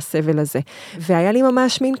לצאת מהסבל הזה. והיה לי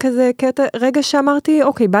ממש מין כזה קטע, רגע שאמרתי,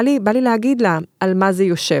 אוקיי, בא לי להגיד לה על מה זה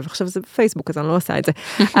יושב. עכשיו זה פייסבוק, אז אני לא עושה את זה.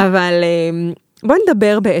 אבל בואי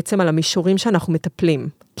נדבר בעצם על המישורים שאנחנו מטפלים.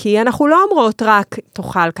 כי אנחנו לא אומרות רק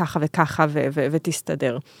תאכל ככה וככה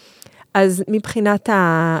ותסתדר. אז מבחינת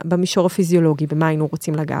במישור הפיזיולוגי, במה היינו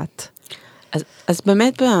רוצים לגעת? אז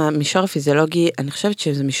באמת במישור הפיזיולוגי, אני חושבת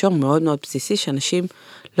שזה מישור מאוד מאוד בסיסי, שאנשים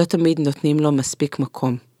לא תמיד נותנים לו מספיק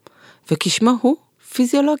מקום. וכשמו הוא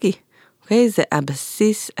פיזיולוגי. אוקיי? זה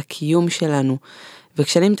הבסיס, הקיום שלנו.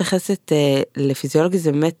 וכשאני מתייחסת לפיזיולוגי,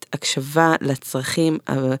 זה באמת הקשבה לצרכים,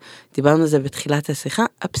 דיברנו על זה בתחילת השיחה,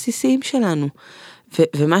 הבסיסיים שלנו.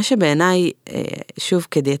 ומה שבעיניי, שוב,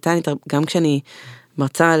 כדיאטנית, גם כשאני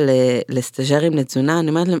מרצה לסטאז'רים לתזונה, אני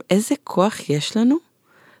אומרת להם, איזה כוח יש לנו?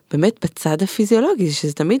 באמת בצד הפיזיולוגי,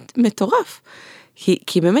 שזה תמיד מטורף.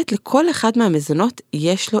 כי באמת לכל אחד מהמזונות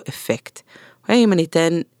יש לו אפקט. אם אני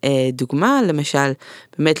אתן דוגמה, למשל,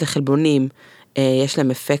 באמת לחלבונים, יש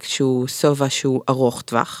להם אפקט שהוא סובה, שהוא ארוך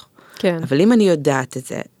טווח. כן. אבל אם אני יודעת את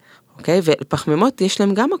זה, אוקיי? ולפחמימות יש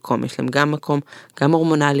להם גם מקום, יש להם גם מקום, גם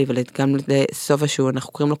הורמונלי, וגם לסובה שהוא,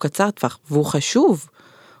 אנחנו קוראים לו קצר טווח, והוא חשוב.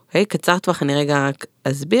 אוקיי? קצר טווח, אני רגע רק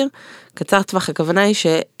אסביר. קצר טווח, הכוונה היא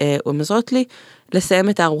שהוא מזרות לי לסיים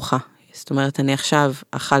את הארוחה. זאת אומרת, אני עכשיו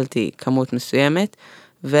אכלתי כמות מסוימת,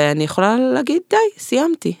 ואני יכולה להגיד, די,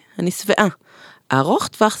 סיימתי, אני שבעה. הארוך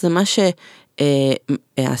טווח זה מה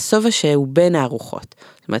הסובה שהוא בין הארוחות.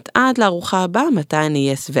 זאת אומרת, עד לארוחה הבאה, מתי אני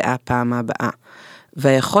אהיה שבעה פעם הבאה.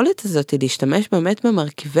 והיכולת הזאת היא להשתמש באמת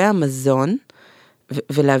במרכיבי המזון,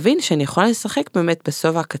 ולהבין שאני יכולה לשחק באמת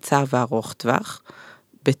בסובה הקצר והארוך טווח,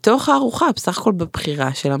 בתוך הארוחה, בסך הכל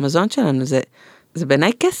בבחירה של המזון שלנו, זה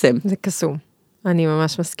בעיניי קסם. זה קסום, אני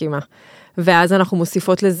ממש מסכימה. ואז אנחנו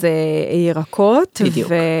מוסיפות לזה ירקות,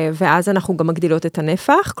 ואז אנחנו גם מגדילות את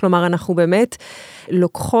הנפח, כלומר אנחנו באמת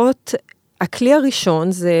לוקחות, הכלי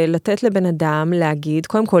הראשון זה לתת לבן אדם להגיד,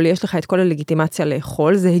 קודם כל יש לך את כל הלגיטימציה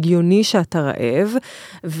לאכול, זה הגיוני שאתה רעב,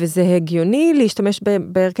 וזה הגיוני להשתמש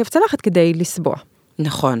בהרכב צלחת כדי לסבוע.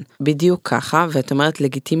 נכון, בדיוק ככה, ואת אומרת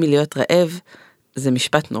לגיטימי להיות רעב, זה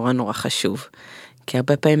משפט נורא נורא חשוב. כי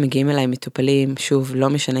הרבה פעמים מגיעים אליי מטופלים, שוב, לא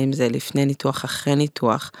משנה אם זה לפני ניתוח, אחרי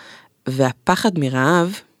ניתוח, והפחד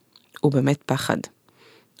מרעב הוא באמת פחד.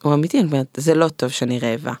 הוא אמיתי, אני אומרת, זה לא טוב שאני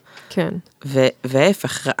רעבה. כן.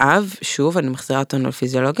 וההפך, רעב, שוב, אני מחזירה אותנו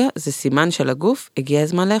לפיזיולוגיה, זה סימן של הגוף, הגיע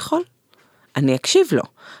הזמן לאכול. אני אקשיב לו.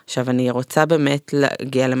 עכשיו, אני רוצה באמת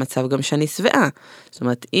להגיע למצב גם שאני שבעה. זאת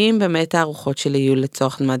אומרת, אם באמת הארוחות שלי יהיו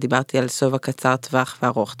לצורך, מה דיברתי על סובה קצר טווח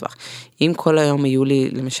וארוך טווח, אם כל היום יהיו לי,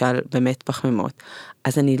 למשל, באמת פחמימות,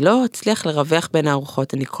 אז אני לא אצליח לרווח בין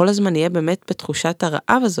הארוחות, אני כל הזמן אהיה באמת בתחושת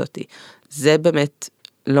הרעב הזאת. זה באמת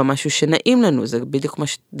לא משהו שנעים לנו, זה בדיוק כמו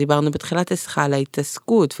שדיברנו בתחילת השיחה על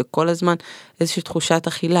ההתעסקות, וכל הזמן איזושהי תחושת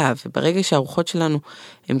אכילה, וברגע שהארוחות שלנו,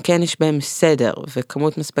 הם כן יש בהם סדר,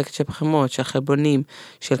 וכמות מספקת של פחמות, של חלבונים,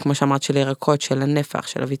 של כמו שאמרת, של ירקות, של הנפח,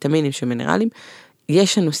 של הוויטמינים, של מינרלים,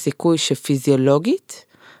 יש לנו סיכוי שפיזיולוגית,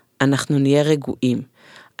 אנחנו נהיה רגועים.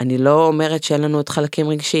 אני לא אומרת שאין לנו עוד חלקים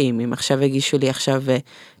רגשיים, אם עכשיו הגישו לי עכשיו,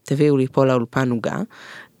 תביאו לי פה לאולפן עוגה,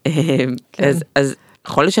 אז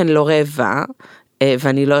יכול להיות שאני לא רעבה,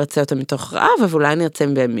 ואני לא ארצה אותה מתוך רעב, אבל אולי אני ארצה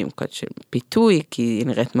במקום של פיתוי, כי היא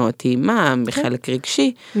נראית מאוד טעימה, מחלק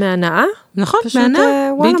רגשי. מהנאה? נכון,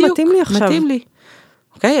 מהנאה, בדיוק, מתאים לי.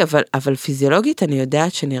 אוקיי, אבל פיזיולוגית אני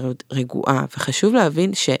יודעת שאני רגועה, וחשוב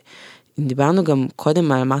להבין שדיברנו גם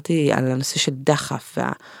קודם, אמרתי על הנושא של דחף,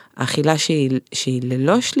 והאכילה שהיא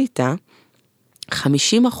ללא שליטה, 50%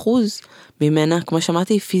 ממנה, כמו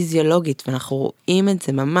שאמרתי, היא פיזיולוגית, ואנחנו רואים את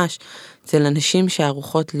זה ממש אצל אנשים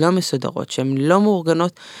שהארוחות לא מסודרות, שהן לא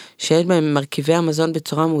מאורגנות, שיש בהם מרכיבי המזון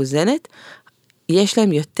בצורה מאוזנת, יש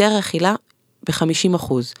להם יותר אכילה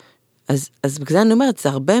ב-50%. אז בגלל אני אומרת, זה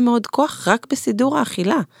הרבה מאוד כוח רק בסידור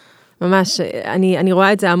האכילה. ממש, אני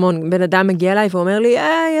רואה את זה המון, בן אדם מגיע אליי ואומר לי,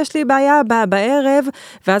 יש לי בעיה בערב,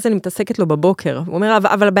 ואז אני מתעסקת לו בבוקר. הוא אומר,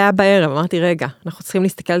 אבל הבעיה בערב. אמרתי, רגע, אנחנו צריכים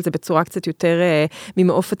להסתכל על זה בצורה קצת יותר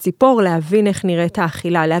ממעוף הציפור, להבין איך נראית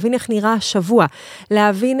האכילה, להבין איך נראה השבוע,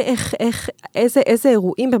 להבין איזה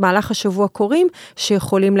אירועים במהלך השבוע קורים,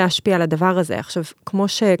 שיכולים להשפיע על הדבר הזה. עכשיו,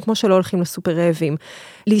 כמו שלא הולכים לסופר רעבים,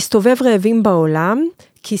 להסתובב רעבים בעולם,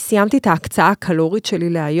 כי סיימתי את ההקצאה הקלורית שלי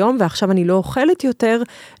להיום, ועכשיו אני לא אוכלת יותר,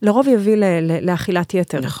 לרוב יביא לאכילת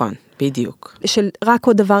יתר. נכון, בדיוק. של רק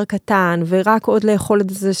עוד דבר קטן, ורק עוד לאכול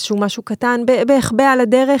איזשהו משהו קטן, בהחבא על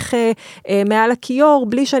הדרך, מעל הכיור,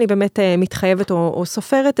 בלי שאני באמת מתחייבת או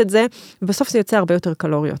סופרת את זה, ובסוף זה יוצא הרבה יותר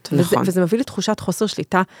קלוריות. נכון. וזה מביא לתחושת חוסר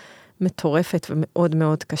שליטה מטורפת ומאוד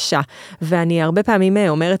מאוד קשה. ואני הרבה פעמים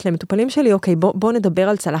אומרת למטופלים שלי, אוקיי, בוא נדבר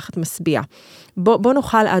על צלחת משביע. בוא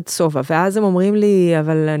נאכל עד סובה, ואז הם אומרים לי,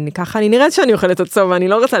 אבל ככה אני נראית שאני אוכלת עד סובה, אני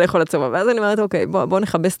לא רוצה לאכול עד סובה, ואז אני אומרת, אוקיי, בוא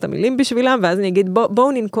נכבס את המילים בשבילם, ואז אני אגיד,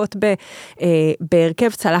 בואו ננקוט בהרכב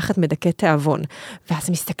צלחת מדכא תיאבון. ואז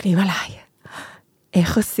הם מסתכלים עליי.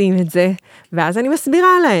 איך עושים את זה? ואז אני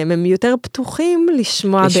מסבירה להם, הם יותר פתוחים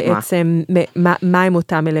לשמוע בעצם מה הם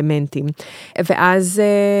אותם אלמנטים.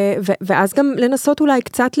 ואז גם לנסות אולי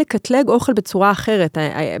קצת לקטלג אוכל בצורה אחרת.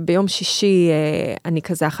 ביום שישי אני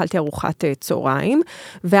כזה אכלתי ארוחת צהריים,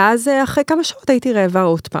 ואז אחרי כמה שעות הייתי רעבה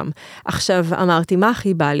עוד פעם. עכשיו אמרתי, מה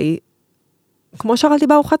הכי בא לי? כמו שאכלתי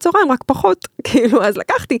בארוחת צהריים, רק פחות, כאילו, אז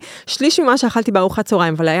לקחתי שליש ממה שאכלתי בארוחת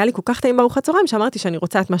צהריים, אבל היה לי כל כך טעים בארוחת צהריים, שאמרתי שאני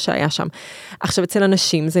רוצה את מה שהיה שם. עכשיו, אצל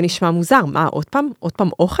אנשים זה נשמע מוזר, מה, עוד פעם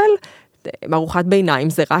אוכל? בארוחת ביניים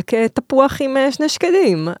זה רק תפוח עם 2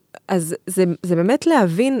 שקדים. אז זה באמת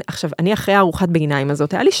להבין, עכשיו, אני אחרי הארוחת ביניים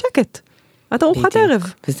הזאת, היה לי שקט. את ארוחת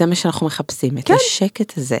ערב. וזה מה שאנחנו מחפשים, את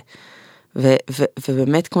השקט הזה.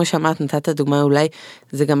 ובאמת, כמו שאמרת, נתת הדוגמה, אולי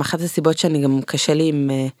זה גם אחת הסיבות שאני גם קשה לי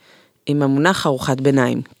עם המונח ארוחת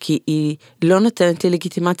ביניים, כי היא לא נותנת לי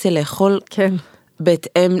לגיטימציה לאכול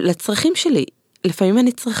בהתאם לצרכים שלי. לפעמים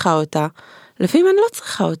אני צריכה אותה, לפעמים אני לא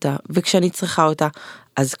צריכה אותה, וכשאני צריכה אותה,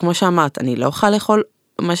 אז כמו שאמרת, אני לא אוכל לאכול,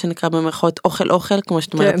 מה שנקרא במרכאות אוכל, כמו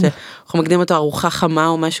שאת אומרת, אנחנו מקדים אותו ארוחה חמה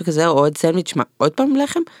או משהו כזה, או עוד סנדוויץ', עוד פעם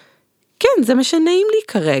לחם? כן, זה מה שנעים לי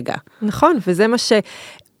כרגע. נכון, וזה מה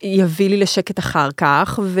שיביא לי לשקט אחר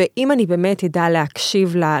כך, ואם אני באמת ידע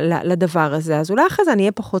להקשיב לדבר הזה, אז אולי אחרי זה אני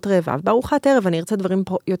אהיה פחות רעבה, בארוחת ערב אני ארצה דברים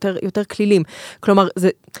יותר כלילים. כלומר,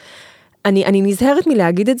 אני נזהרת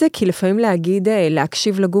מלהגיד את זה, כי לפעמים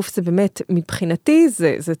להקשיב לגוף זה באמת, מבחינתי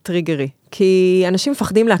זה טריגרי, כי אנשים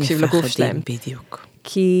מפחדים להקשיב לגוף שלהם. מפחדים, בדיוק.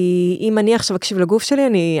 כי אם אני עכשיו אקשיב לגוף שלי,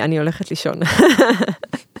 אני הולכת לישון.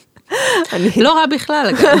 לא רע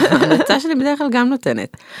בכלל, ההמלצה שלי בדרך כלל גם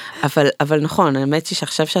נותנת. אבל נכון, האמת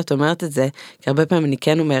שעכשיו שאת אומרת את זה, כי הרבה פעמים אני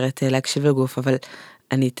כן אומרת להקשיב לגוף, אבל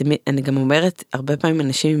אני גם אומרת, הרבה פעמים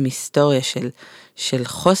אנשים עם היסטוריה של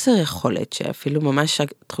חוסר יכולת, שאפילו ממש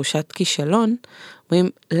תחושת כישלון, אומרים,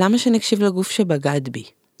 למה שנקשיב לגוף שבגד בי?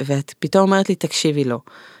 ואת פתאום אומרת לי, תקשיבי לו.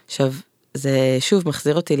 עכשיו, זה שוב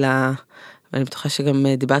מחזיר אותי ואני בטוחה שגם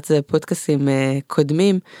דיברת על זה בפודקאסים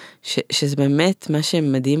קודמים, שזה באמת מה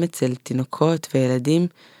שמדהים אצל תינוקות וילדים,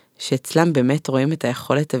 שאצלם באמת רואים את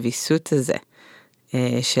היכולת הוויסות הזה,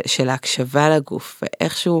 של ההקשבה לגוף,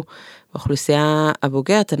 ואיכשהו באוכלוסייה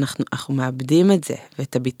הבוגרת אנחנו מאבדים את זה,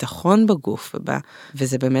 ואת הביטחון בגוף,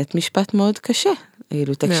 וזה באמת משפט מאוד קשה,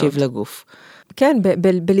 כאילו תקשיב לגוף. כן,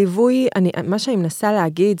 בליווי, מה שאני מנסה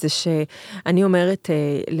להגיד זה שאני אומרת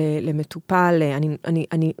למטופל,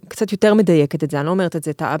 אני קצת יותר מדייקת את זה, אני לא אומרת את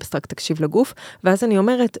זה, את האבסטרקט תקשיב לגוף, ואז אני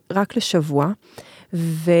אומרת רק לשבוע,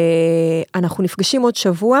 ואנחנו נפגשים עוד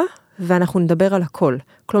שבוע, ואנחנו נדבר על הכל.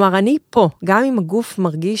 כלומר, אני פה, גם אם הגוף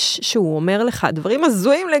מרגיש שהוא אומר לך, דברים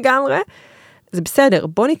הזויים לגמרי, זה בסדר,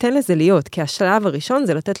 בוא ניתן לזה להיות, כי השלב הראשון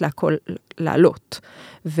זה לתת להכל לעלות,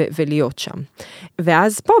 ולהיות שם.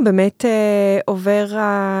 ואז פה באמת עובר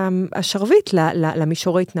השרביט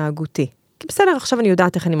למישור ההתנהגותי. כי בסדר, עכשיו אני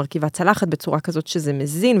יודעת איך אני מרכיבה צלחת בצורה כזאת שזה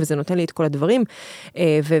מזין, וזה נותן לי את כל הדברים,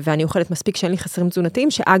 ואני אוכלת מספיק שאין לי חסרים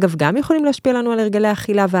תזונתיים, שאגב גם יכולים להשפיע לנו על הרגלי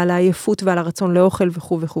האכילה, ועל העייפות ועל הרצון לאוכל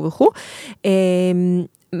וכו' וכו' וכו'.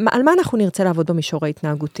 על מה אנחנו נרצה לעבוד במישור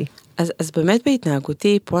ההתנהגותי? אז באמת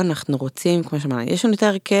בהתנהגותי, פה אנחנו רוצים, כמו שאמרתי, יש לנו את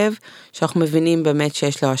הרכב, שאנחנו מבינים באמת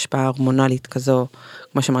שיש לו השפעה הורמונלית כזו,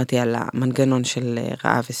 כמו שאמרתי, על המנגנון של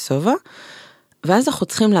רעב וסובה, ואז אנחנו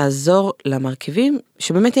צריכים לעזור למרכיבים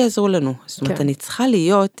שבאמת יעזרו לנו. זאת אומרת, אני צריכה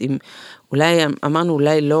להיות, אולי אמרנו,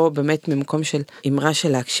 אולי לא באמת ממקום של אמרה של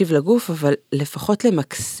להקשיב לגוף, אבל לפחות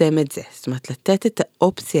למקסם את זה. זאת אומרת, לתת את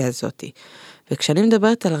האופציה הזאת. וכשאני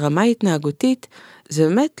מדברת על רמה התנהגותית, זה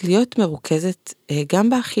באמת להיות מרוכזת גם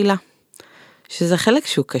באכילה. שזה חלק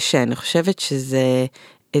שהוא קשה. אני חושבת שזה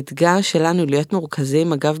אתגר שלנו להיות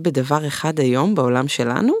מרוכזים, אגב, בדבר אחד היום בעולם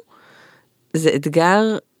שלנו. זה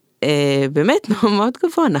אתגר באמת מאוד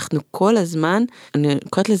גבוה, אנחנו כל הזמן, אני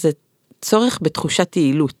קוראת לזה צורך בתחושת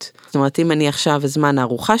יעילות. זאת אומרת, אם אני עכשיו הזמן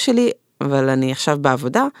הארוחה שלי, אבל אני עכשיו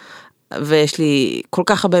בעבודה, ויש לי כל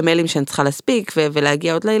כך הרבה מיילים שאני צריכה להספיק,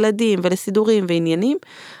 ולהגיע עוד לילדים, ולסידורים ועניינים,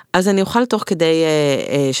 אז אני אוכל תוך כדי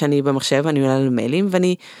שאני במחשב, אני עולה למיילים,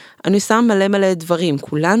 ואני שם מלא דברים,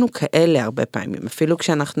 כולנו כאלה הרבה פעמים, אפילו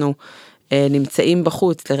כשאנחנו נמצאים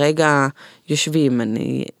בחוץ, לרגע יושבים,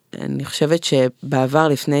 אני חושבת שבעבר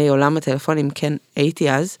לפני עולם הטלפונים, כן,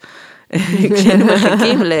 הייתי אז, כשאנו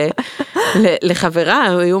מחכים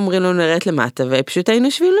לחברה, היו אומרים לנו נראית למטה, ופשוט היינו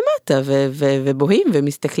יושבים למטה, ובוהים,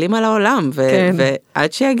 ומסתכלים על העולם,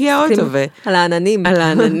 ועד שיגיע האוטו, על העננים. על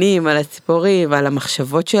העננים, על הציפורים, ועל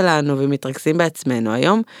המחשבות שלנו, ומתרכזים בעצמנו.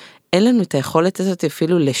 היום אין לנו את היכולת הזאת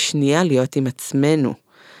אפילו לשנייה להיות עם עצמנו.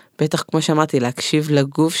 בטח כמו שאמרתי, להקשיב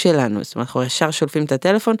לגוף שלנו, זאת אומרת, אנחנו ישר שולפים את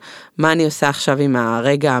הטלפון, מה אני עושה עכשיו עם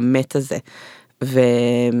הרגע המת הזה,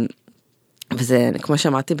 וזה, כמו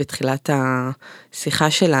שאמרתי בתחילת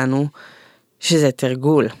השיחה שלנו, שזה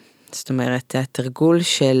תרגול, זאת אומרת, התרגול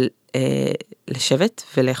של לשבת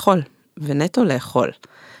ולאכול, ונטו לאכול,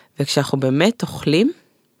 וכשאנחנו באמת אוכלים,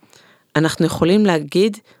 אנחנו יכולים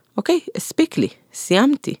להגיד, אוקיי, הספיק לי,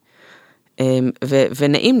 סיימתי,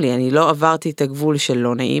 ונעים לי, אני לא עברתי את הגבול של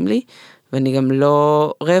לא נעים לי, ואני גם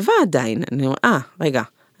לא רעבה עדיין, אני אומר, רגע,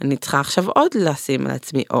 אני צריכה עכשיו עוד לשים על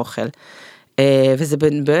עצמי אוכל, וזה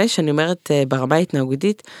באמת שאני אומרת ברמה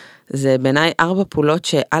ההתנהגותית, זה בעיניי 4 פעולות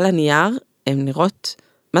שעל הנייר, הן נראות,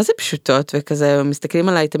 מה זה פשוטות, וכזה מסתכלים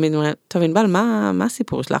עליי תמיד, אומרים, טוב ענבל, מה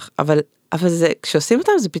הסיפור שלך? אבל זה, כשעושים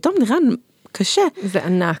אותם, זה פתאום נראה קשה. זה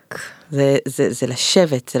ענק. זה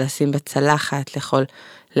לשבת, זה לשים בצלחת, לאכול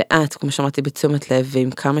לאט, כמו שאמרתי, בתשומת לב,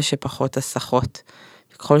 ועם כמה שפחות הסחות.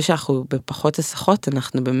 ככל שאנחנו בפחות הסחות,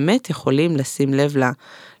 אנחנו באמת יכולים לשים לב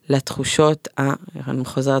לתחושות, אני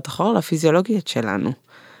חוזרת אחורה, לפיזיולוגיות שלנו.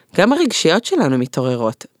 גם הרגשיות שלנו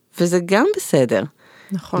מתעוררות, וזה גם בסדר.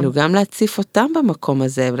 נכון. גם להציף אותם במקום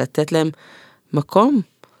הזה, ולתת להם מקום,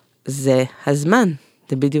 זה הזמן.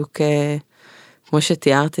 זה בדיוק כמו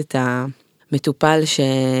שתיארת את מטופל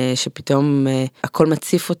שפתאום הכל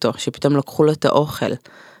מציף אותו, שפתאום לקחו לו את האוכל.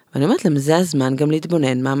 ואני אומרת להם, זה הזמן גם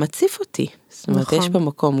להתבונן מה מציף אותי. זאת אומרת, נכון. יש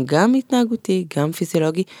במקום גם התנהגותי, גם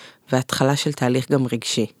פיזיולוגי, והתחלה של תהליך גם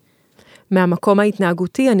רגשי. מהמקום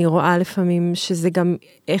ההתנהגותי אני רואה לפעמים שזה גם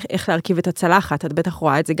איך להרכיב את הצלחת, את בטח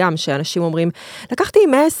רואה את זה גם, שאנשים אומרים, לקחתי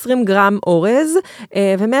 120 גרם אורז,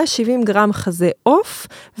 ו170 גרם חזה עוף,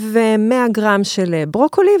 ו100 גרם של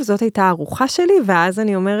ברוקולי, וזאת הייתה הארוחה שלי, ואז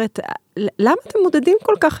אני אומרת, למה אתם מודדים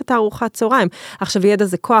כל כך את הארוחת צהריים? עכשיו ידע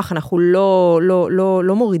זה כוח, אנחנו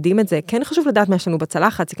לא מורידים את זה, כן חשוב לדעת מה יש לנו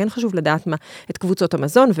בצלחת, זה כן חשוב לדעת את קבוצות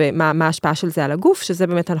המזון, ומה ההשפעה של זה על הגוף, שזה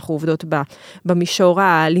באמת אנחנו עובדות במישור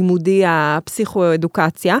הלימודי,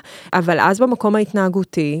 הפסיכואדוקציה, אבל אז במקום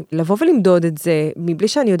ההתנהגותי, לבוא ולמדוד את זה, מבלי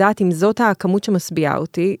שאני יודעת אם זאת הכמות שמשביעה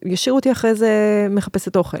אותי, ישאיר אותי אחרי זה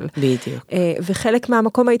מחפשת אוכל. בדיוק. וחלק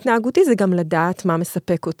מהמקום ההתנהגותי זה גם לדעת מה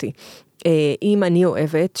מספק אותי. אם אני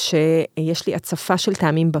אוהבת שיש לי הצפה של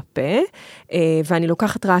טעמים בפה, ואני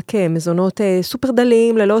לוקחת רק מזונות סופר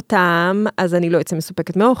דלים, ללא טעם, אז אני לא אצא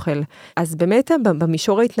מסופקת מאוכל. אז באמת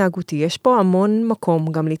במישור ההתנהגותי יש פה המון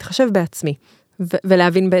מקום גם להתחשב בעצמי.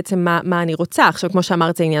 ולהבין בעצם מה אני רוצה. עכשיו, כמו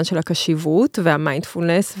שאמרת, זה עניין של הקשיבות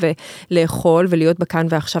והמיינדפולנס, ולאכול ולהיות בכאן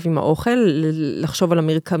ועכשיו עם האוכל, לחשוב על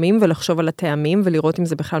המרקמים ולחשוב על הטעמים, ולראות אם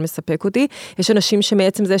זה בכלל מספק אותי. יש אנשים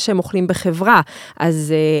שמעצם זה שהם אוכלים בחברה,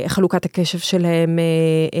 אז חלוקת הקשב שלהם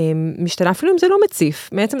משתנה, אפילו אם זה לא מציף.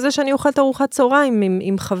 מעצם זה שאני אוכלת ארוחת צהריים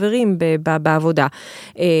עם חברים בעבודה.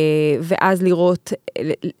 ואז לראות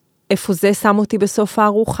איפה זה שם אותי בסוף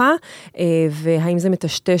הארוחה, והאם זה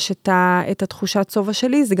מטשטש את התחושת סובה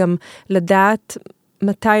שלי, זה גם לדעת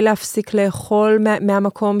מתי להפסיק לאכול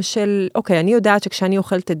מהמקום של, אוקיי, אני יודעת שכשאני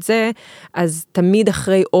אוכלת את זה, אז תמיד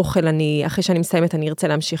אחרי אוכל, אחרי שאני מסיימת, אני ארצה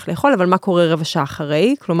להמשיך לאכול, אבל מה קורה רבע שעה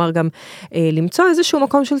אחרי? כלומר, גם למצוא איזשהו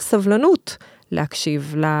מקום של סבלנות,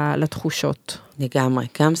 להקשיב לתחושות. לגמרי,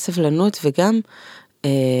 גם סבלנות וגם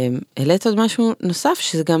העלית עוד משהו נוסף,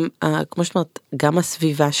 שזה גם, כמו שאת אומרת, גם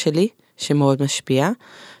הסביבה שלי, שמאוד משפיעה,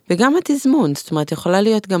 וגם התזמון, זאת אומרת, יכולה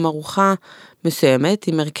להיות גם ארוחה מסוימת,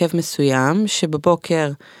 עם הרכב מסוים,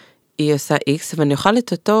 שבבוקר היא עושה X, ואני אוכל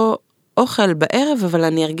את אותו אוכל בערב, אבל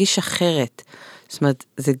אני ארגיש אחרת. זאת אומרת,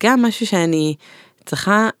 זה גם משהו שאני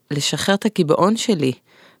צריכה לשחרר את הקיבעון שלי,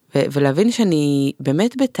 ולהבין שאני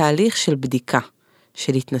באמת בתהליך של בדיקה.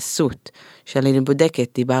 של התנסות, שאני בודקת,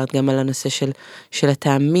 דיברת גם על הנושא של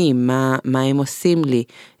הטעמים, מה הם עושים לי,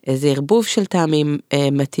 איזה ערבוב של טעמים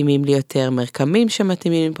מתאימים לי יותר, מרקמים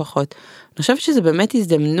שמתאימים לי פחות. אני חושבת שזה באמת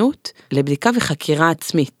הזדמנות לבדיקה וחקירה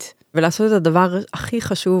עצמית. ולעשות את הדבר הכי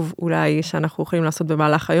חשוב אולי שאנחנו יכולים לעשות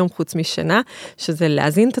במהלך היום, חוץ משנה, שזה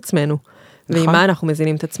להזין את עצמנו. ועם מה אנחנו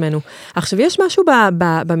מזינים את עצמנו. עכשיו, יש משהו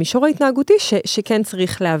במישור ההתנהגותי שכן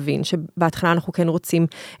צריך להבין, שבהתחלה אנחנו כן רוצים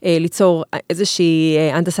ליצור איזושהי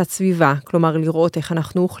הנדסת סביבה, כלומר לראות איך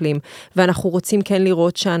אנחנו אוכלים, ואנחנו רוצים כן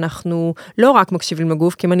לראות שאנחנו לא רק מקשיבים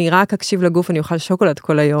לגוף, כי אם אני רק אקשיב לגוף, אני אוכל שוקולד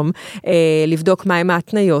כל היום, לבדוק מהם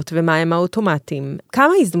ההתניות ומהם האוטומטיים.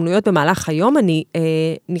 כמה הזדמנויות במהלך היום אני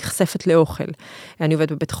נחשפת לאוכל. אני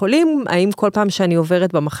עובדת בבית חולים, האם כל פעם שאני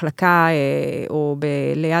עוברת במחלקה או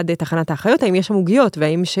ליד תחנת האחיות, האם יש שם עוגיות,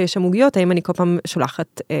 והאם שיש שם עוגיות, האם אני כל פעם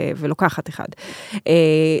שולחת ולוקחת אחד.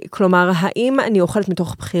 כלומר, האם אני אוכלת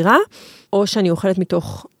מתוך בחירה, או שאני אוכלת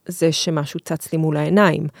מתוך זה שמשהו צץ לי מול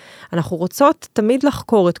העיניים. אנחנו רוצות תמיד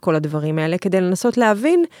לחקור את כל הדברים האלה, כדי לנסות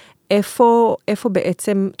להבין איפה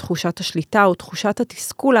בעצם תחושת השליטה, או תחושת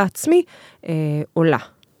התסכול העצמי עולה.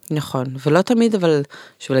 נכון, ולא תמיד, אבל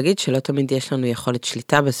שוב להגיד שלא תמיד יש לנו יכולת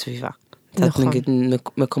שליטה בסביבה. נכון. נגיד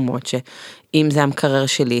מקומות שאם זה המקרר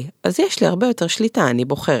שלי, אז יש לי הרבה יותר שליטה, אני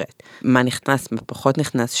בוחרת. מה נכנס, מה פחות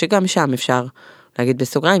נכנס, שגם שם אפשר להגיד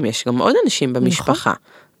בסוגריים, יש גם עוד אנשים במשפחה. נכון.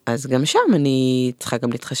 אז גם שם אני צריכה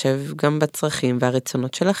גם להתחשב גם בצרכים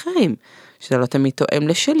והרצונות של אחרים, שזה לא תמיד תואם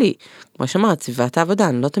לשלי. כמו שאמרת, סביבת העבודה,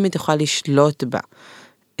 אני לא תמיד יכולה לשלוט בה.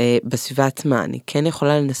 בסביבה עצמה, אני כן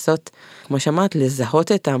יכולה לנסות, כמו שאמרת,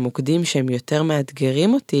 לזהות את המוקדים שהם יותר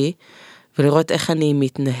מאתגרים אותי, ולראות איך אני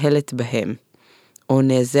מתנהלת בהם, או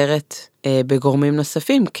נעזרת בגורמים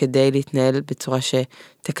נוספים, כדי להתנהל בצורה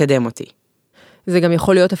שתקדם אותי. זה גם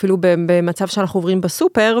יכול להיות אפילו במצב שאנחנו עוברים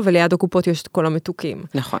בסופר, וליד הקופות יש את כל המתוקים.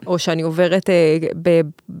 נכון. או שאני עוברת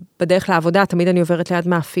בדרך לעבודה, תמיד אני עוברת ליד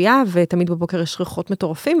מאפייה, ותמיד בבוקר יש ריחות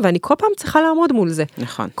מטורפים, ואני כל פעם צריכה לעמוד מול זה.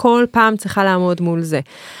 נכון. כל פעם צריכה לעמוד מול זה.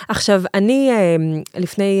 עכשיו, אני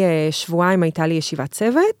לפני שבועיים הייתה לי ישיבת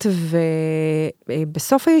צוות,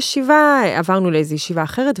 ובסוף הישיבה עברנו לאיזו ישיבה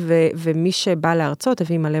אחרת, ומי שבא לארצות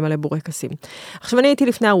הביא מלא בורקסים. עכשיו, אני הייתי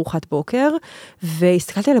לפני ארוחת בוקר,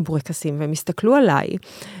 והסתכלתי על הבורקסים, והם הסתכלו עליי,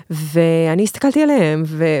 ואני הסתכלתי עליהם,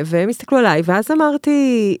 והם הסתכלו עליי, ואז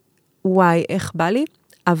אמרתי, וואי, איך בא לי?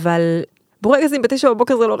 אבל בורקסים ב9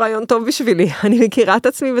 בבוקר זה לא רעיון טוב בשבילי, אני מכירה את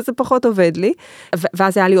עצמי וזה פחות עובד לי,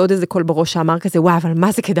 ואז היה לי עוד איזה קול בראש שאמר כזה, וואי, אבל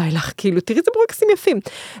מה זה כדאי לך, כאילו, תראי, זה בורקסים יפים.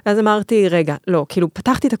 ואז אמרתי, רגע, לא, כאילו,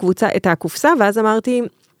 פתחתי את הקופסה, ואז אמרתי,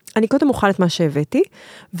 אני קודם אוכל את מה שהבאתי,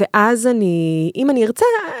 ואז אם אני ארצה,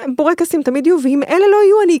 בורקסים תמיד יהיו, ואם אלה לא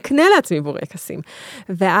יהיו, אני אקנה לעצמי בורקסים.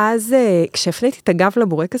 ואז כשהפניתי את הגב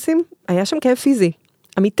לבורקסים, היה שם כאב פיזי,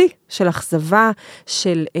 אמיתי, של אכזבה,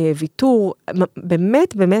 של ויתור,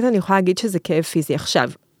 באמת, באמת אני יכולה להגיד שזה כאב פיזי. עכשיו,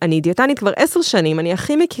 אני דיאטנית כבר 10 שנים, אני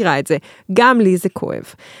הכי מכירה את זה, גם לי זה כואב,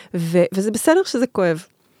 וזה בסדר שזה כואב.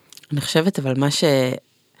 אני חושבת, אבל מה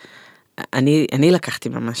אני לקחתי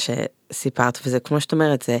ממה שסיפרת, וזה כמו שאת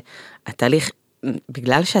אומרת, זה התהליך,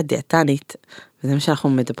 בגלל שאת דיאטנית, וזה מה שאנחנו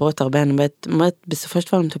מדברות הרבה, אני אומרת, בסופו של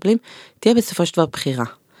דבר מטפלים, תהיה בסופו של דבר בחירה.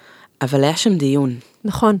 אבל היה שם דיון.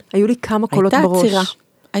 נכון, היו לי כמה קולות בראש.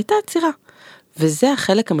 הייתה עצירה. וזה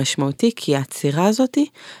החלק המשמעותי, כי העצירה הזאת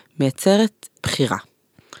מייצרת בחירה.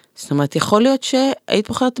 זאת אומרת, יכול להיות שהיית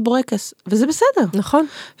בוחרת בורקס, וזה בסדר. נכון.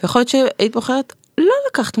 ויכול להיות שהיית בוחרת לא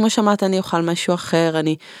לקחת, כמו שאמרת, אני אוכל משהו אחר,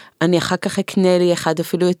 אני אחר כך אקנה לי אחד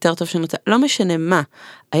אפילו יותר טוב שנוצא, לא משנה מה.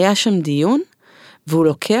 היה שם דיון, והוא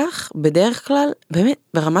לוקח בדרך כלל, באמת,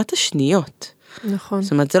 ברמת השניות. נכון.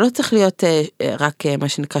 זאת אומרת, זה לא צריך להיות רק מה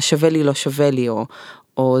שנקרא שווה לי, לא שווה לי,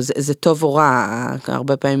 או זה טוב או רע.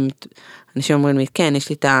 הרבה פעמים אנשים אומרים לי, כן, יש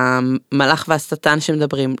לי את המלאך והשטן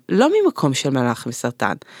שמדברים, לא ממקום של מלאך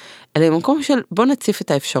ושטן, אלא ממקום של בוא נציף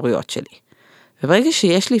את האפשרויות שלי. וברגע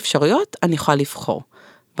שיש לי אפשרויות, אני יכולה לבחור.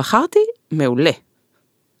 בחרתי, מעולה.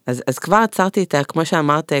 אז כבר עצרתי כמו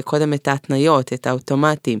שאמרת קודם, את ההתניות, את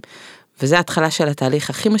האוטומטים, וזה ההתחלה של התהליך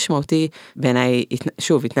הכי משמעותי בעיניי,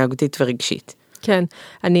 שוב, התנהגותית ורגשית. כן,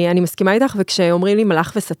 אני מסכימה איתך, וכשאומרים לי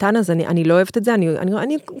מלאך ושטן, אז אני לא אוהבת את זה,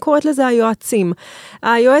 אני קוראת לזה היועצים.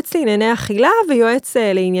 היועץ לענייני אכילה, ויועץ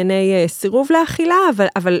לענייני סירוב לאכילה,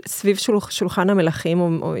 אבל סביב שולחן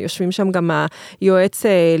המלאכים, או יושבים שם גם היועץ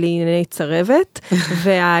לענייני צרבת,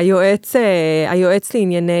 והיועץ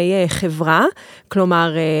לענייני חברה,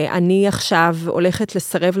 כלומר, אני עכשיו הולכת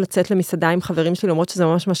לסרב לצאת למסעדה עם חברים שלי, למרות שזה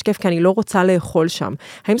ממש משקף, כי אני לא רוצה לאכול שם.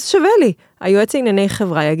 האם זה שווה לי? היועץ לענייני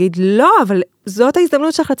חברה יגיד, לא, אבל זאת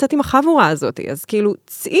ההזדמנות שלך לצאת עם החבורה הזאת, אז כאילו,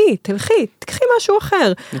 צאי, תלכי, תקחי משהו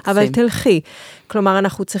אחר, אבל תלכי. כלומר,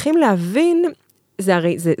 אנחנו צריכים להבין,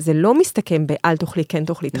 זה לא מסתכם באל תאכלי, כן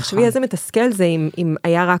תאכלי. תחשבי איזה מתסכל זה אם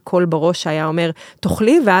היה רק קול בראש שהיה אומר,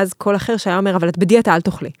 תאכלי, ואז קול אחר שהיה אומר, אבל את בדיאטה, אל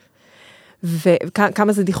תאכלי.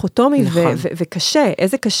 וכמה זה דיכוטומי וקשה,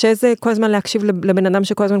 איזה קשה זה כל הזמן להקשיב לבן אדם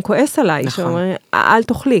שכל הזמן כועס עליי, שאומר, אל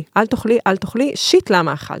תאכלי, אל תאכלי, אל תאכלי, שיט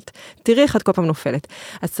למה אכלת, תראי איך את כל פעם נופלת.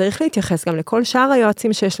 אז צריך להתייחס גם לכל שאר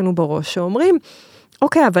היועצים שיש לנו בראש, שאומרים,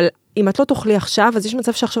 אוקיי, אבל אם את לא תאכלי עכשיו, אז יש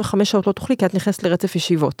מצב שעכשיו 5 שעות לא תאכלי, כי את נכנסת לרצף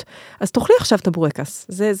ישיבות. אז תאכלי עכשיו את הבורקס.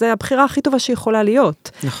 זה הבחירה הכי טובה שיכולה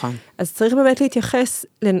להיות. נכון. אז צריך באמת להתייחס,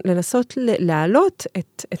 לנסות להעלות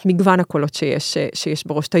את מגוון הקולות שיש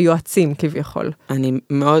בראש, את היועצים כביכול. אני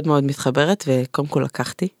מאוד מאוד מתחברת, וקודם כל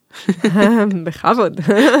לקחתי. בכבוד.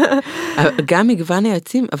 גם מגוון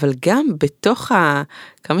היועצים, אבל גם בתוך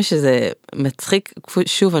כמה שזה מצחיק,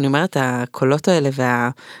 שוב, אני אומרת, הקולות האלה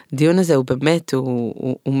והדיון הזה הוא באמת,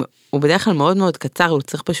 הוא בדרך כלל מאוד מאוד קצר, הוא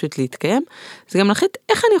צריך פשוט להתקיים. זה גם להחליט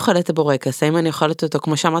איך אני אוכלת את הבורקס, האם אני אוכלת אותו,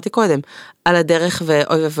 כמו שאמרתי קודם, על הדרך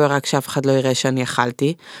ואוי ובוי רק שאף אחד לא יראה שאני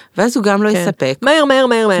אכלתי, ואז הוא גם לא יספק. מהר.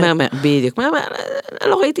 בדיוק, מהר,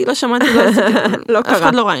 לא ראיתי, לא שמעתי, לא קרה. אף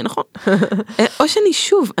אחד לא ראי, נכון? או שאני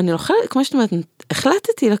שוב, אני אוכלת, כמו שאת אומרת,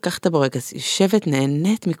 החלטתי לקחת את הבורקס, יושבת,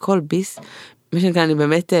 נהנית מכל ביס, מה שנקרא, אני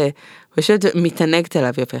באמת יושבת ומתענגת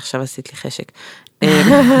עליו, יופי, עכשיו עשית לי חשק.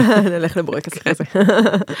 נלך לבורקס אחרי זה.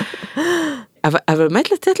 אבל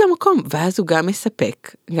באמת לצאת למקום, ואז הוא גם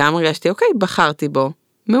מספק, גם הרגשתי, אוקיי, בחרתי בו,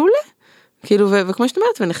 מעולה. כאילו, וכמו שאת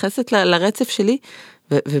אומרת, ונכנסת לרצף שלי,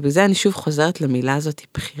 ובזה אני שוב חוזרת למילה הזאת,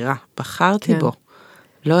 בחירה, בחרתי בו.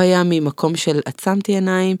 לא היה ממקום של עצמתי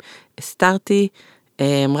עיניים, הסתרתי,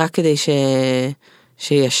 רק כדי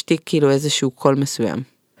שישתיק כאילו איזשהו קול מסוים.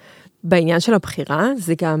 בעניין של הבחירה,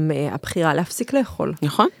 זה גם הבחירה להפסיק לאכול.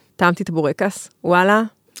 נכון. טעמתי את הבורקס, וואלה,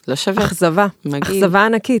 לא שווה. אכזבה, אכזבה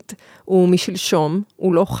ענקית. הוא משלשום,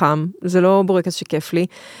 הוא לא חם, זה לא בורקס שכיף לי.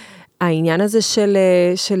 העניין הזה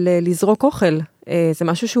של לזרוק אוכל, זה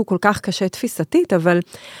משהו שהוא כל כך קשה תפיסתית, אבל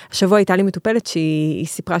השבוע הייתה לי מטופלת שהיא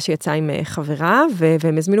סיפרה שהיא יצאה עם חברה,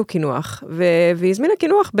 והם הזמינו כינוח, והיא הזמינה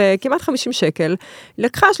כינוח בכמעט 50 שקל,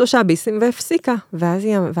 לקחה 3 ביסים והפסיקה,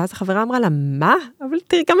 ואז החברה אמרה לה, מה? אבל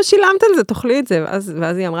תראי כמה שילמת על זה, תאכלי את זה,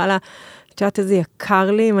 ואז היא אמרה לה, את יודעת איזה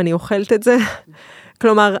יקר לי אם אני אוכלת את זה?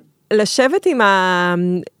 כלומר, לשבת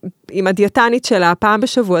עם הדיאטנית שלה פעם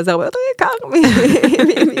בשבוע, זה הרבה יותר יקר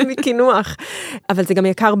מכינוח. אבל זה גם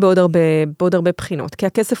יקר בעוד הרבה בחינות, כי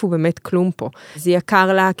הכסף הוא באמת כלום פה. זה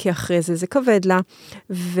יקר לה, כי אחרי זה כבד לה,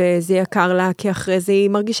 וזה יקר לה, כי אחרי זה היא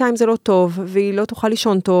מרגישה אם זה לא טוב, והיא לא תוכל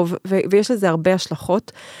לישון טוב, ויש לזה הרבה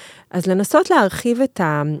השלכות. אז לנסות להרחיב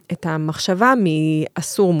את המחשבה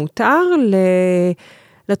מאסור מותר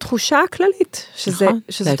לתחושה הכללית,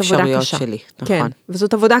 שזאת עבודה קשה. שלי, נכון. כן,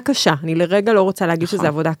 וזאת עבודה קשה. אני לרגע לא רוצה להגיד שזו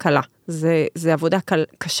עבודה קלה. זה עבודה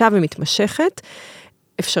קשה ומתמשכת,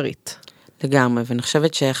 אפשרית. לגמרי, ואני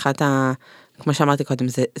חושבת כמו שאמרתי קודם,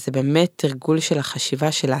 זה באמת תרגול של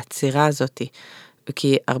החשיבה של העצירה הזאת,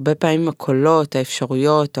 כי הרבה פעמים הקולות,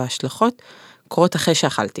 האפשרויות או ההשלכות קורות אחרי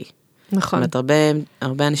שאכלתי. נכון. זאת אומרת,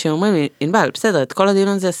 הרבה אנשים אומרים לי, ענבל, בסדר, את כל הדיון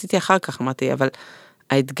הזה עשיתי אחר כך, אמרתי, אבל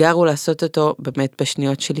האתגר הוא לעשות אותו באמת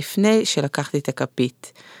בשניות שלפני שלקחתי את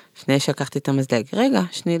הכפית, לפני שלקחתי את המזלג. רגע,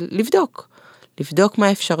 לבדוק מה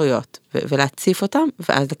האפשרויות, ולהציף אותם,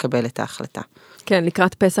 ואז לקבל את ההחלטה. כן,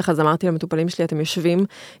 לקראת פסח, אז אמרתי למטופלים שלי, אתם יושבים,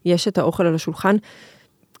 יש את האוכל על השולחן,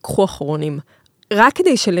 קחו אחרונים. רק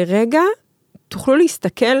כדי שלרגע תוכלו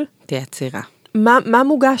להסתכל. תהיה עצירה. מה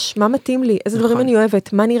מוגש, מה מתאים לי, איזה דברים אני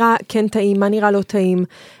אוהבת, מה נראה כן טעים, מה נראה לא טעים,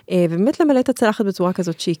 ובאמת למלא את הצלחת בצורה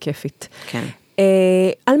כזאת שהיא כיפית. כן.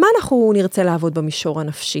 על מה אנחנו נרצה לעבוד במישור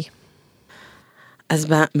הנפשי? אז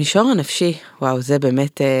במישור הנפשי, וואו, זה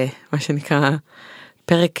באמת מה שנקרא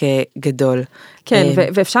פרק גדול. כן,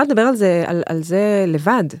 ואפשר לדבר על זה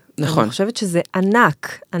לבד. נכון. אני חושבת שזה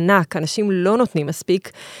ענק. אנשים לא נותנים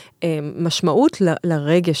מספיק משמעות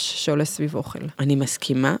לרגש שעולה סביב אוכל. אני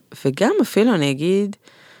מסכימה, וגם אפילו אני אגיד,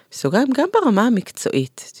 סוגריים גם ברמה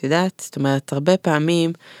המקצועית, את יודעת? זאת אומרת, הרבה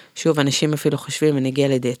פעמים, שוב, אנשים אפילו חושבים, אני אגיע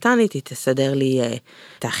לדיאטנית, היא תסדר לי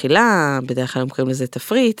את האכילה, בדרך כלל הם קוראים לזה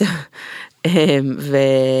תפריט,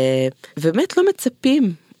 ובאמת לא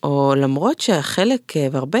מצפים, או למרות שהחלק,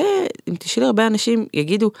 והרבה, אם תשאלי הרבה אנשים,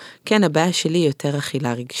 יגידו, כן, הבעיה שלי היא יותר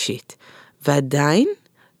אכילה רגשית, ועדיין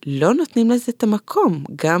לא נותנים לזה את המקום,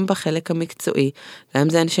 גם בחלק המקצועי, גם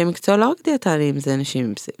זה אנשי מקצוע לא רק דיאטנים, זה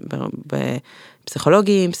אנשים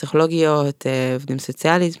פסיכולוגיים, פסיכולוגיות, עובדים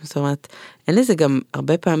סוציאליים, זאת אומרת, אין לזה גם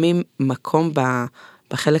הרבה פעמים מקום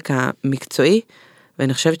בחלק המקצועי,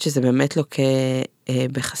 ואני חושבת שזה באמת לוקה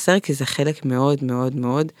בחסר, כי זה חלק מאוד מאוד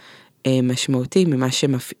מאוד משמעותי ממה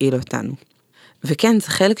שמפעיל אותנו. וכן, זה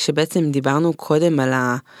חלק שבעצם דיברנו קודם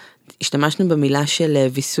השתמשנו במילה של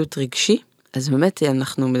ויסות רגשי, אז באמת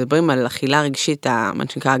אנחנו מדברים על אכילה רגשית, מה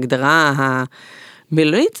שנקרא ההגדרה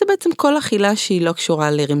המילונית, זה בעצם כל אכילה שהיא לא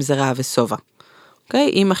קשורה לרמזי רעב וסובה. אוקיי?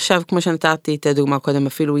 אם עכשיו, כמו שנתתי את הדוגמה קודם,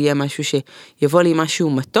 אפילו יהיה משהו שיבוא לי משהו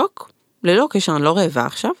מתוק, ללא קשר, אני לא רעבה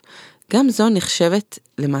עכשיו, גם זו נחשבת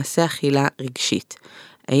למעשה אכילה רגשית.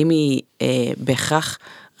 האם היא בהכרח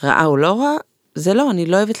רעה או לא רעה? זה לא, אני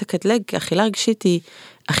לא אוהבת לקטלג, כי אכילה רגשית היא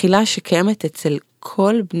אכילה שקיימת אצל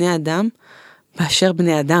כל בני אדם, באשר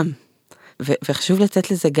בני אדם. וחשוב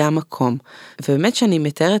לתת לזה גם מקום. ובאמת שאני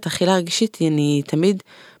מתארת אכילה רגשית, אני תמיד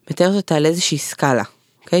מתארת אותה על איזושהי סקאלה.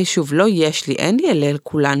 אוקיי? שוב, לא יש לי, אין לי, אלא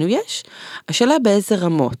כולנו יש. השאלה באיזה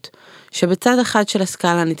רמות. שבצד אחד של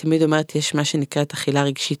הסקאלה אני תמיד אומרת, יש מה שנקראת אכילה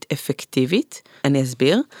רגשית אפקטיבית. אני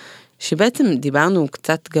אסביר. שבעצם דיברנו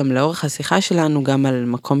קצת גם לאורך השיחה שלנו, גם על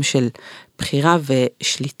מקום של בחירה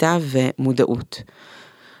ושליטה ומודעות.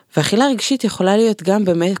 והאכילה רגשית יכולה להיות גם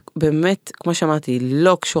באמת, כמו שאמרתי,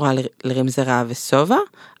 לא קשורה לרמזי רעב וסובה,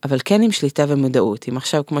 אבל כן עם שליטה ומודעות. אם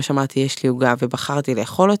עכשיו, כמו שאמרתי, יש לי עוגה ובחרתי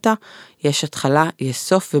לאכול אותה, יש התחלה, יש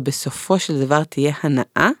סוף, ובסופו של דבר תהיה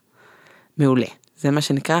הנאה מעולה. זה מה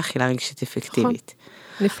שנקרא אכילה רגשית אפקטיבית.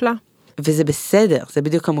 נפלא. וזה בסדר, זה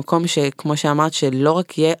בדיוק המקום שכמו שאמרת, שלא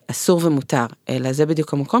רק יהיה אסור ומותר, אלא זה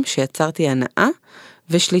בדיוק המקום שיצרתי הנאה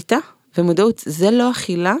ושליטה. ומודעות, זה לא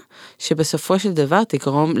אכילה שבסופו של דבר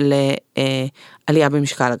תגרום לעלייה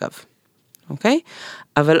במשקל אגב, אוקיי?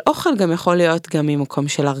 אבל אוכל גם יכול להיות גם ממקום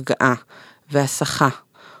של הרגעה והסחה,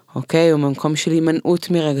 אוקיי? או ממקום של הימנעות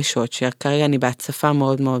מרגשות, שכרגע אני בהצפה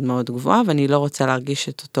מאוד מאוד מאוד גבוהה, ואני לא רוצה להרגיש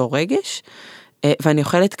את אותו רגש, ואני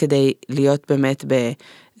אוכלת כדי להיות באמת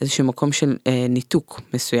באיזשהו מקום של ניתוק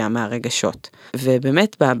מסוים מהרגשות.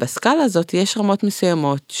 ובאמת בסקאלה הזאת יש רמות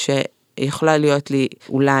מסוימות יכולה להיות לי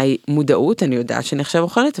אולי מודעות, אני יודעת שאני עכשיו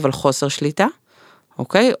אוכלת, אבל חוסר שליטה,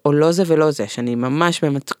 אוקיי? או לא זה ולא זה, שאני ממש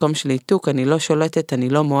במקום של עיתוק, אני לא שולטת, אני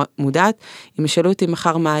לא מודעת, אם ישאלו אותי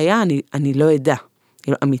מחר מה היה, אני לא אדע.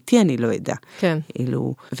 אמיתי אני לא אדע. כן.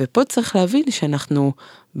 ופה צריך להבין שאנחנו,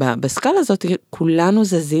 בסקאלה הזאת, כולנו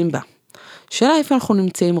זזים בה. שאלה איפה אנחנו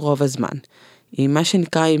נמצאים רוב הזמן. עם מה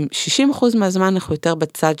שנקרא, עם 60% מהזמן אנחנו יותר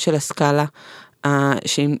בצד של הסקאלה,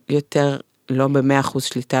 שעם יותר לא ב100%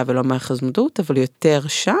 שליטה ולא 100% מודעות, אבל יותר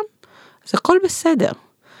שם, אז הכל בסדר.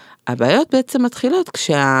 הבעיות בעצם מתחילות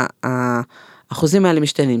כשהאחוזים האלה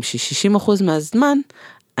משתנים, ש60% מהזמן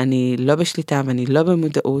אני לא בשליטה ואני לא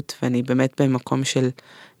במודעות, ואני באמת במקום של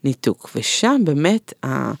ניתוק, ושם באמת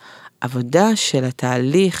העבודה של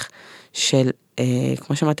התהליך של,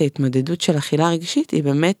 כמו שאמרתי, ההתמודדות של אכילה רגשית, היא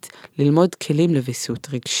באמת ללמוד כלים לוויסות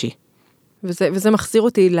רגשי. וזה מחזיר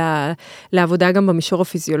אותי לעבודה גם במישור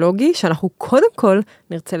הפיזיולוגי, שאנחנו קודם כל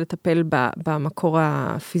נרצה לטפל במקור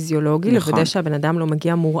הפיזיולוגי, נכון. לוודא שהבן אדם לא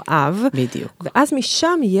מגיע מורעב. בדיוק. ואז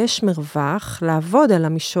משם יש מרווח לעבוד על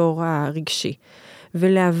המישור הרגשי.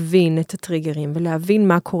 ולהבין את הטריגרים, ולהבין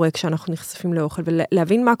מה קורה כשאנחנו נחשפים לאוכל,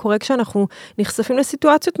 ולהבין מה קורה כשאנחנו נחשפים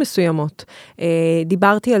לסיטואציות מסוימות.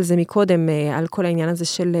 דיברתי על זה מקודם, על כל העניין הזה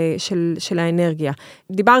של האנרגיה.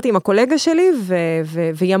 דיברתי עם הקולגה שלי,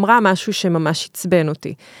 והיא אמרה משהו שממש עצבן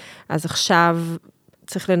אותי. אז עכשיו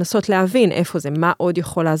צריך לנסות להבין איפה זה, מה עוד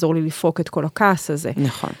יכול לעזור לי לפרוק את כל הכעס הזה.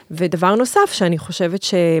 נכון. ודבר נוסף שאני חושבת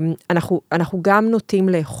שאנחנו גם נוטים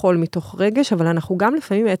לאכול מתוך רגש, אבל אנחנו גם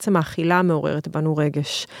לפעמים בעצם האכילה מעוררת בנו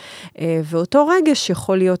רגש. ואותו רגש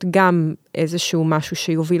יכול להיות גם איזשהו משהו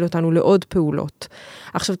שיוביל אותנו לעוד פעולות.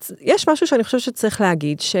 עכשיו, יש משהו שאני חושבת שצריך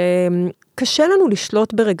להגיד, שקשה לנו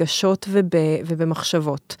לשלוט ברגשות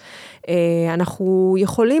ובמחשבות. אנחנו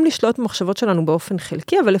יכולים לשלוט במחשבות שלנו באופן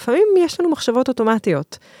חלקי, אבל לפעמים יש לנו מחשבות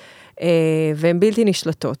אוטומטיות, והן בלתי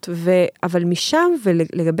נשלטות. אבל משם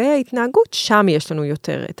ולגבי ההתנהגות, שם יש לנו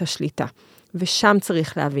יותר את השליטה. ושם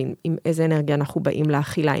צריך להבין עם איזה אנרגיה אנחנו באים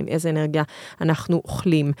לאכילה, עם איזה אנרגיה אנחנו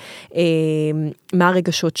אוכלים, מה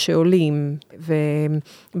הרגשות שעולים,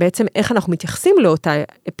 ובעצם איך אנחנו מתייחסים לאותה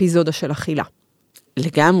אפיזודה של אכילה.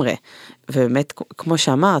 לגמרי, ובאמת, כמו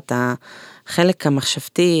שאמרת, החלק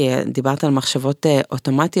המחשבתי, דיברת על מחשבות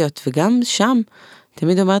אוטומטיות, וגם שם,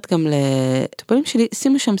 תמיד אומרת גם לטופלים שלי,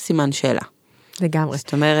 שימו שם סימן שאלה. לגמרי.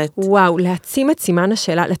 זאת אומרת... וואו, להעצים את סימן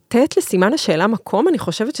השאלה, לתת לסימן השאלה מקום, אני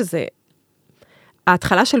חושבת שזה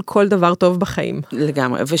ההתחלה של כל דבר טוב בחיים.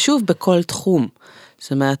 לגמרי, ושוב, בכל תחום.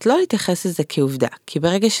 זאת אומרת, לא להתייחס לזה כעובדה, כי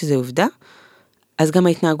ברגע שזה עובדה, אז גם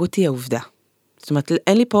ההתנהגות היא העובדה. זאת אומרת,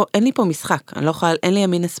 אין לי פה משחק, אני לא יכולה, אין לי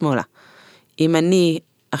ימינה שמאלה. אם אני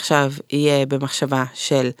עכשיו אהיה במחשבה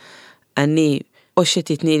של אני, או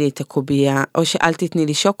שתתני לי את הקובייה, או שאל תתני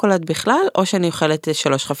לי שוקולד בכלל, או שאני אוכלת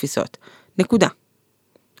 3 חפיסות. נקודה.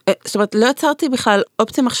 זאת אומרת, לא יצרתי בכלל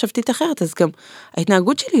אופציה מחשבתית אחרת, אז גם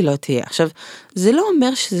ההתנהגות שלי לא תהיה. עכשיו, זה לא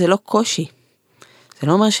אומר שזה לא קושי. זה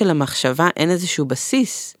לא אומר שלמחשבה אין איזשהו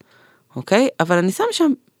בסיס, אוקיי? אבל אני שם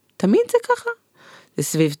שם, תמיד זה ככה. זה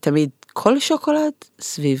סביב תמיד כל שוקולד,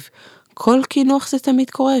 סביב כל קינוח זה תמיד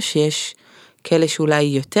קורה, שיש כאלה שאולי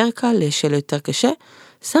יותר קל, יש שאלה יותר קשה.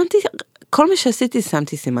 כל מה שעשיתי,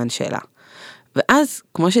 שמתי סימן שאלה. ואז,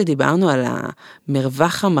 כמו שדיברנו על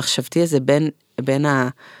המרווח המחשבתי הזה בין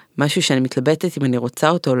משהו שאני מתלבטת אם אני רוצה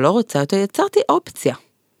אותו או לא רוצה אותו, יצרתי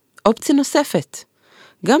אופציה נוספת.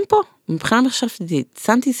 גם פה, מבחינה מחשבתית,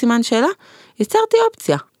 שמתי סימן שאלה, יצרתי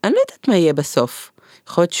אופציה. אני לא יודעת מה יהיה בסוף.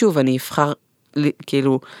 יכול להיות שוב, אני אבחר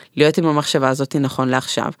כאילו להיות עם המחשבה הזאת נכון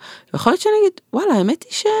לעכשיו. ויכול להיות שאני אגיד, וואלה, האמת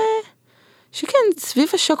היא שכן, סביב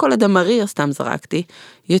השוקולד המריר, סתם זרקתי,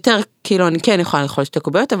 יותר, כאילו, אני כן יכולה לאכול 2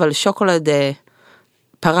 קוביות, אבל שוקולד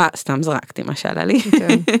פרה, סתם זרקתי, מה שעלה לי.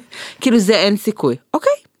 כאילו, זה אין סיכוי.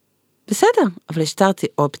 אוקיי, בסדר, אבל השתרתי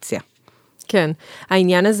אופציה. כן,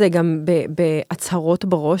 העניין הזה גם בהצהרות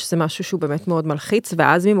בראש, זה משהו שהוא באמת מאוד מלחיץ,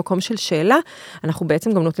 ואז ממקום של שאלה, אנחנו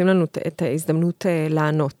בעצם גם נותנים לנו את ההזדמנות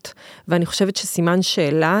לענות. ואני חושבת שסימן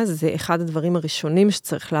שאלה זה אחד הדברים הראשונים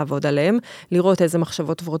שצריך לעבוד עליהם, לראות איזה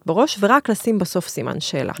מחשבות עוברות בראש, ורק לשים בסוף סימן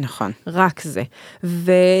שאלה. נכון. רק זה.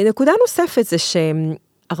 ונקודה נוספת זה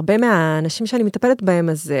הרבה מהאנשים שאני מטפלת בהם,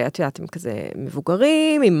 אז את יודעת, הם כזה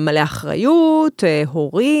מבוגרים, עם מלא אחריות,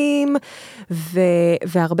 הורים,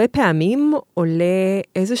 והרבה פעמים עולה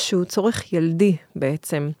איזשהו צורך ילדי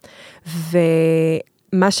בעצם.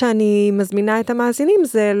 ומה שאני מזמינה את המאזינים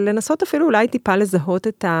זה לנסות אפילו אולי טיפה לזהות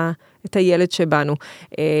את הילד שבנו.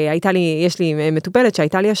 יש לי מטופלת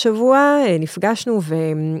שהייתה לי השבוע, נפגשנו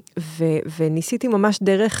וניסיתי ממש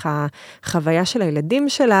דרך החוויה של הילדים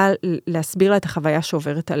שלה, להסביר לה את החוויה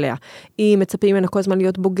שעוברת עליה. היא מצפים ממנה כל הזמן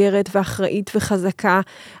להיות בוגרת ואחראית וחזקה,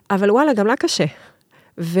 אבל וואלה, גם לה קשה.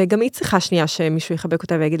 וגם היא צריכה שנייה שמישהו יחבק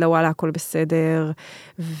אותה ויגיד לה, וואלה, הכל בסדר,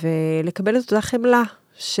 ולקבל את אותה חמלה,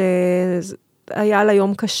 שהיה לה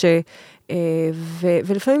יום קשה,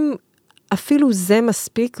 ולפעמים אפילו זה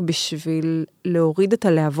מספיק בשביל להוריד את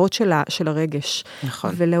הלהבות של הרגש.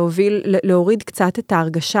 נכון. ולהוריד קצת את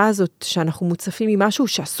ההרגשה הזאת שאנחנו מוצפים ממשהו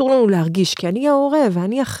שאסור לנו להרגיש, כי אני ההורה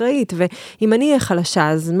ואני אחראית, ואם אני אהיה חלשה,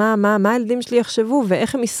 אז מה הילדים שלי יחשבו,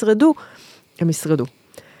 ואיך הם ישרדו? הם ישרדו.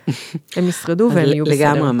 הם ישרדו והם יהיו בסדר.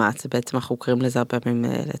 לגמרי מה, זה בעצם אנחנו קוראים לזה הרבה פעמים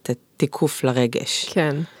לתת תיקוף לרגש.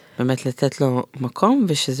 כן. באמת לתת לו מקום,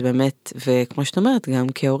 ושזה באמת, וכמו שאת אומרת, גם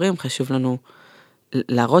כהורים חשוב לנו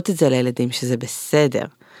להראות את זה לילדים, שזה בסדר.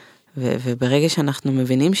 וברגע שאנחנו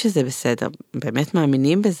מבינים שזה בסדר, באמת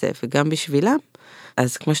מאמינים בזה, וגם בשבילם,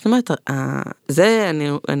 אז כמו שאת אומרת, זה,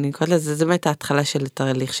 אני קוראת לזה, זה באמת ההתחלה של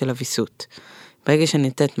תהליך של הוויסות. ברגע שאני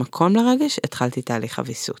נתת מקום לרגש, התחלתי תהליך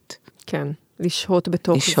הוויסות. כן, לשהות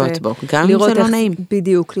בתוך זה. לשהות בו, גם אם זה לא נעים.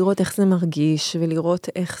 בדיוק, לראות איך זה מרגיש, ולראות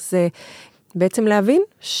איך זה, בעצם להבין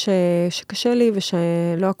שקשה לי,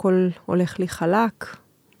 ושלא הכל הולך לי חלק.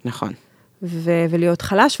 נכון. ולהיות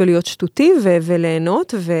חלש, ולהיות שטותי,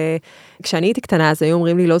 וליהנות, וכשאני הייתי קטנה, אז היו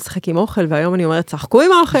אומרים לי לא לשחק עם אוכל, והיום אני אומרת, שחקו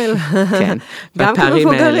עם אוכל. כן, גם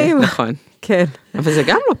כמבוגרים. נכון. כן. אבל זה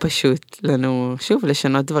גם לא פשוט לנו, שוב,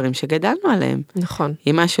 לשנות דברים שגדלנו עליהם. נכון.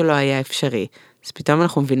 אם משהו לא היה אפשרי, אז פתאום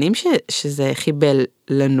אנחנו מבינים שזה חיבל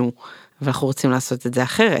לנו, ואנחנו רוצים לעשות את זה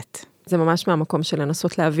אחרת. זה ממש מהמקום של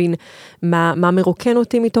לנסות להבין מה מרוקן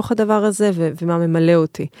אותי מתוך הדבר הזה, ומה ממלא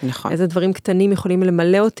אותי. נכון. איזה דברים קטנים יכולים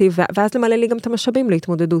למלא אותי, ואז למלא לי גם את המשאבים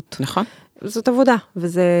להתמודדות. נכון. זאת עבודה,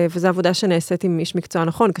 וזו עבודה שנעשית עם איש מקצוע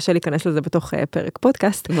נכון, קשה להיכנס לזה בתוך פרק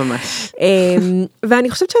פודקאסט. ממש. ואני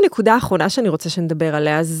חושבת שהנקודה האחרונה שאני רוצה שנדבר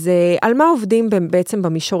עליה, זה על מה עובדים בעצם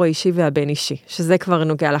במישור האישי והבין אישי, שזה כבר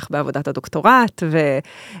נוגע לך בעבודת הדוקטורט,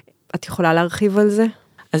 ואת יכולה להרחיב על זה?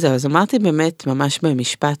 אז אמרתי באמת ממש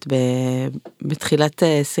במשפט בתחילת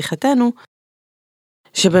שיחתנו,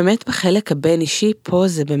 שבאמת בחלק הבין אישי פה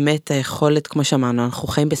זה באמת היכולת, כמו שאמרנו, אנחנו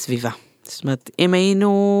חיים בסביבה. זאת אומרת, אם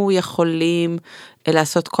היינו יכולים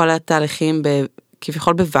לעשות כל התהליכים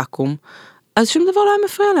כביכול בוואקום, אז שום דבר לא היה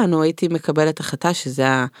מפריע לנו, הייתי מקבלת החלטה שזה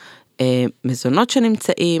המזונות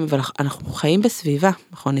שנמצאים, ואנחנו חיים בסביבה,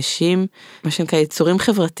 אנחנו אנשים, מה שנקרא יצורים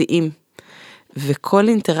חברתיים, וכל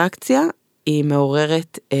אינטראקציה היא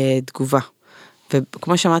מעוררת תגובה.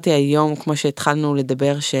 וכמו שאמרתי היום, כמו שהתחלנו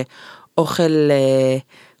לדבר שאוכל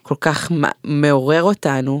כל כך מעורר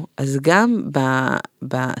אותנו, אז גם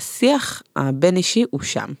בשיח הבין אישי הוא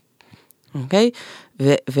שם. אוקיי?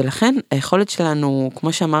 ולכן היכולת שלנו,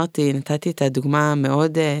 כמו שאמרתי, נתתי את הדוגמה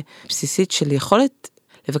המאוד בסיסית של יכולת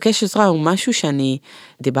לבקש עזרה, הוא משהו שאני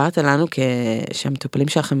דיברת עלינו שהמטופלים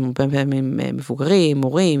שלכם הרבה פעמים מבוגרים,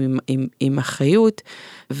 מורים, עם אחריות,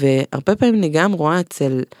 והרבה פעמים אני גם רואה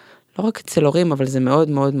לא רק אצל הורים, אבל זה מאוד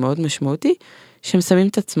מאוד מאוד משמעותי, שהם שמים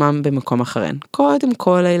את עצמם במקום אחרן. קודם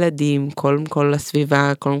כל הילדים, קודם כל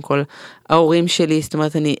הסביבה, קודם כל ההורים שלי, זאת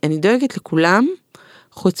אומרת, אני דואגת לכולם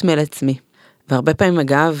חוץ מעצמי. והרבה פעמים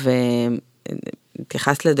אגב,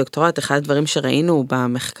 התייחסת לדוקטורט, אחד הדברים שראינו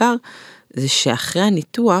במחקר, זה שאחרי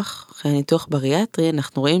הניתוח בריאטרי,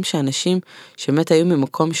 אנחנו רואים שאנשים שבאמת היו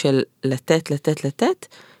ממקום של לתת,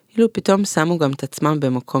 אילו פתאום שמו גם את עצמם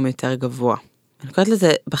במקום יותר גבוה. אני קוראת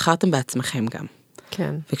לזה, בחרתם בעצמכם גם.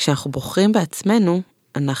 כן. וכשאנחנו בוחרים בעצמנו,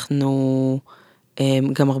 אנחנו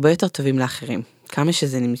גם הרבה יותר טובים לאחרים. כמה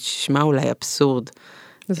שזה נשמע אולי אבסורד.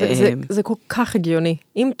 זה כל כך הגיוני.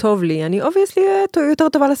 אם טוב לי, אני obviously יותר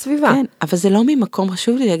טובה לסביבה. כן, אבל זה לא ממקום,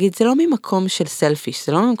 חשוב לי להגיד, זה לא ממקום של סלפיש,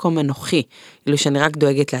 זה לא ממקום אנוכי, אילו שאני רק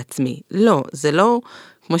דואגת לעצמי. לא, זה לא,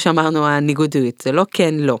 כמו שאמרנו, הניגודיות, זה לא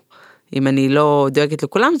כן, לא. אם אני לא דואגת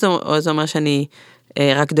לכולם, זה אומר שאני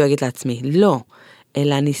רק דואגת לעצמי. לא.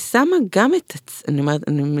 אלא אני שמה גם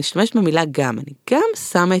אני משתמשת במילה גם, אני גם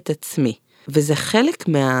שמה את עצמי. וזה חלק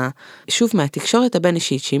מהתקשורת הבין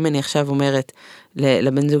אישית, שאם אני עכשיו אומרת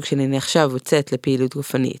לבן זוג שלי, אני עכשיו יוצאת לפעילות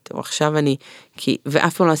גופנית, או עכשיו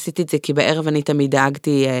ואף פעם לא עשיתי את זה, כי בערב אני תמיד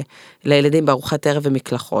דאגתי לילדים בארוחת ערב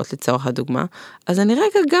ומקלחות, לצורך הדוגמה, אז אני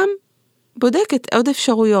רגע גם בודקת עוד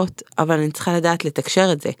אפשרויות, אבל אני צריכה לדעת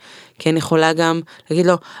לתקשר את זה, כי אני יכולה גם להגיד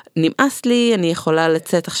לו, נמאס לי, אני יכולה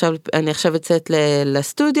לצאת עכשיו, אני עכשיו יוצאת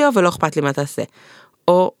לסטודיו, ולא אכפת לי מה תעשה.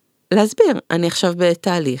 או להסביר, אני עכשיו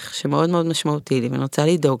בתהליך שמאוד מאוד משמעותי לי, ואני רוצה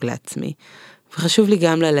לדאוג לעצמי, וחשוב לי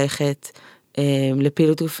גם ללכת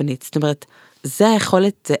לפעילות גופנית. זאת אומרת, זה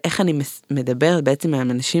היכולת, זה איך אני מדברת בעצם עם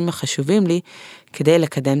האנשים החשובים לי, כדי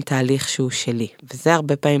לקדם תהליך שהוא שלי. וזה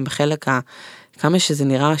הרבה פעמים בחלק כמה שזה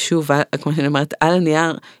נראה שוב, כמו שאני אומרת, על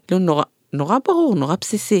הנייר, נורא ברור, נורא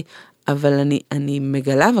בסיסי, אבל אני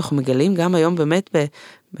מגלה, ואנחנו מגלים גם היום באמת,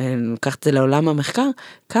 ניקח את זה לעולם המחקר,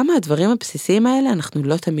 כמה הדברים הבסיסיים האלה, אנחנו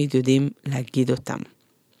לא תמיד יודעים להגיד אותם.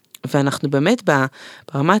 ואנחנו באמת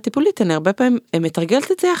ברמה הטיפולית, אני הרבה פעמים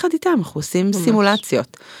מתרגלת את זה יחד איתם, אנחנו עושים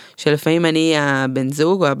סימולציות, שלפעמים אני הבן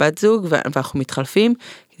זוג או הבת זוג, ואנחנו מתחלפים,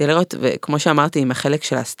 כדי לראות, וכמו שאמרתי, עם החלק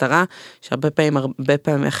של ההסתרה, שהרבה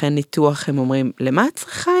פעמים אחרי ניתוח, הם אומרים, למה את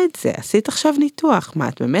צריכה את זה? עשית עכשיו ניתוח, מה,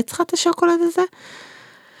 את באמת צריכה את השוקולד הזה?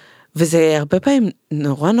 וזה הרבה פעמים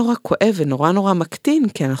נורא נורא כואב ונורא נורא מקטין,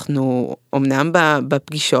 כי אנחנו, אמנם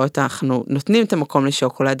בפגישות, אנחנו נותנים את המקום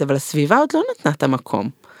לשוקולד, אבל הסביבה עוד לא נתנה את המקום.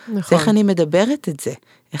 נכון. זה איך אני מדברת את זה,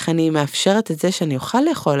 איך אני מאפשרת את זה שאני אוכל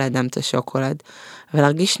לאכול לאדם את השוקולד, אבל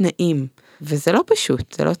להרגיש נעים. וזה לא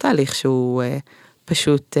פשוט, זה לא תהליך שהוא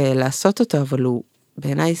פשוט לעשות אותו, אבל הוא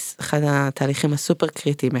בעיניי אחד התהליכים הסופר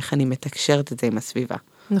קריטיים, איך אני מתקשרת את זה עם הסביבה.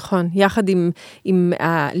 נכון, יחד עם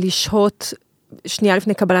לשהות שנייה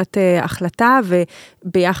לפני קבלת החלטה,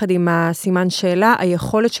 וביחד עם הסימן שאלה,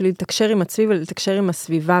 היכולת שלי לתקשר עם עצמי ולתקשר עם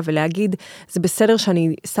הסביבה, ולהגיד, זה בסדר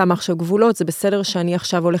שאני שמה עכשיו גבולות, זה בסדר שאני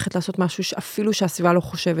עכשיו הולכת לעשות משהו, אפילו שהסביבה לא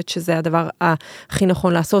חושבת שזה הדבר הכי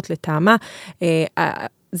נכון לעשות לטעמה.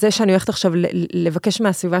 זה שאני הולכת עכשיו לבקש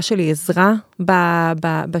מהסביבה שלי עזרה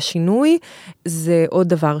בשינוי, זה עוד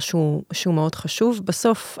דבר שהוא מאוד חשוב.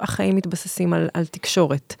 בסוף החיים מתבססים על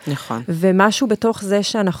תקשורת. נכון. ומשהו בתוך זה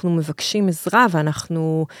שאנחנו מבקשים עזרה,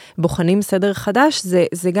 ואנחנו בוחנים סדר חדש,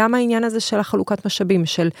 זה גם העניין הזה של החלוקת משאבים,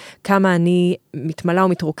 של כמה אני מתמלאה או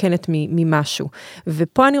מתרוקנת ממשהו.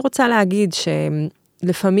 ופה אני רוצה להגיד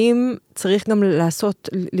לפעמים צריך גם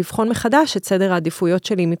לבחון מחדש את סדר העדיפויות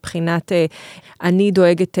שלי מבחינת, אני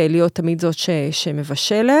דואגת להיות תמיד זאת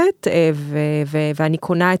שמבשלת, ואני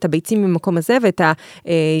קונה את הביצים ממקום הזה, ואת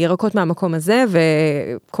הירקות מהמקום הזה,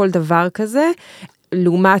 וכל דבר כזה,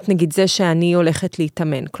 לעומת נגיד זה שאני הולכת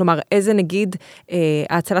להתאמן. כלומר, איזה נגיד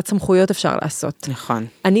ההצלת סמכויות אפשר לעשות. נכון.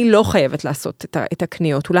 אני לא חייבת לעשות את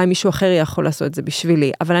הקניות, אולי מישהו אחר יכול לעשות את זה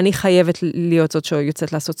בשבילי, אבל אני חייבת להיות זאת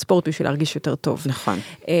שיוצאת לעשות ספורט בשביל להרגיש יותר טוב. נכון.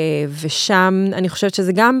 ושם אני חושבת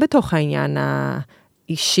שזה גם בתוך העניין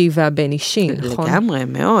האישי והבין אישי, נכון? לגמרי,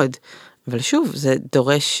 מאוד. אבל שוב, זה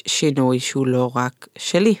דורש שינוי שהוא לא רק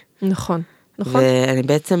שלי. נכון, נכון. ואני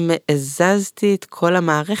בעצם הזזתי את כל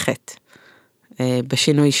המערכת.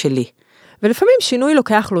 בשינוי שלי. ולפעמים שינוי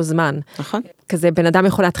לוקח לו זמן. נכון. כזה בן אדם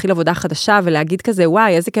יכול להתחיל עבודה חדשה ולהגיד כזה,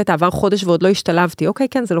 וואי, איזה קטע, עבר חודש ועוד לא השתלבתי. אוקיי,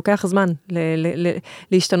 כן, זה לוקח זמן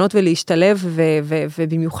להשתנות ולהשתלב,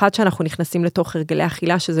 ובמיוחד שאנחנו נכנסים לתוך הרגלי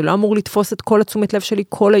האכילה, שזה לא אמור לתפוס את כל התשומת לב שלי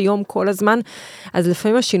כל היום, כל הזמן. אז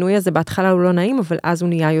לפעמים השינוי הזה בהתחלה הוא לא נעים, אבל אז הוא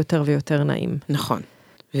נהיה יותר ויותר נעים. נכון.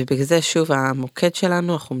 ובגלל זה שוב המוקד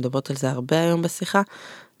שלנו, אנחנו מדברות על זה הרבה היום בשיחה,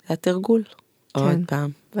 זה התרגול. עוד פעם,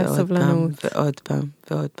 ועוד פעם, ועוד פעם,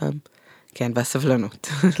 ועוד פעם. כן, והסבלנות.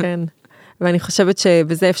 כן, ואני חושבת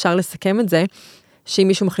שבזה אפשר לסכם את זה, שאם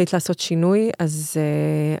מישהו מחליט לעשות שינוי, אז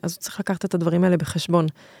הוא צריך לקחת את הדברים האלה בחשבון,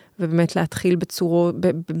 ובאמת להתחיל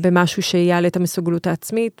במשהו שיעלה את המסוגלות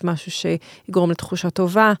העצמית, משהו שיגרום לתחושה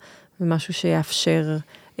טובה, ומשהו שיאפשר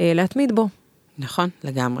להתמיד בו. נכון,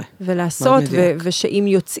 לגמרי. ולעשות, ושאם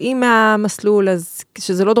יוצאים מהמסלול, אז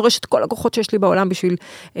שזה לא דורש את כל הכוחות שיש לי בעולם, בשביל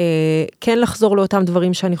כן לחזור לאותם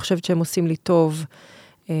דברים שאני חושבת שהם עושים לי טוב,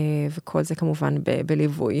 וכל זה כמובן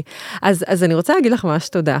בליווי. אז אני רוצה להגיד לך ממש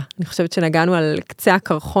תודה. אני חושבת שנגענו על קצה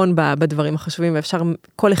הקרחון בדברים החשובים, ואפשר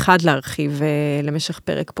כל אחד להרחיב למשך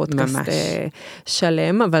פרק פודקאסט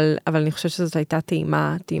שלם, אבל אני חושבת שזאת הייתה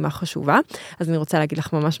טעימה חשובה. אז אני רוצה להגיד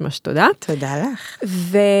לך ממש ממש תודה. תודה לך.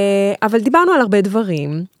 אבל דיברנו על הרבה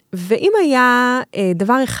דברים, ואם היה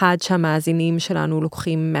דבר אחד שהמאזינים שלנו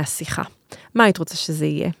לוקחים מהשיחה, מה היית רוצה שזה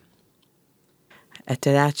יהיה? את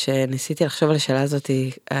יודעת שניסיתי לחשוב על השאלה הזאת,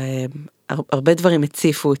 הרבה דברים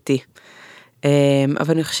הציפו אותי,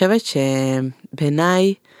 אבל אני חושבת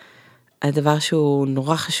שבעיניי הדבר שהוא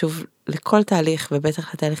נורא חשוב לכל תהליך,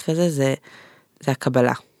 ובטח לתהליך כזה, זה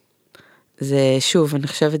הקבלה. זה שוב, אני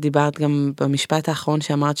חושבת, דיברת גם במשפט האחרון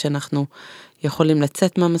שאמרת שאנחנו יכולים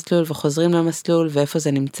לצאת מהמסלול וחוזרים למסלול, ואיפה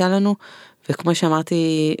זה נמצא לנו, וכמו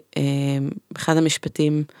שאמרתי, אחד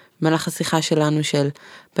המשפטים, במהלך השיחה שלנו של,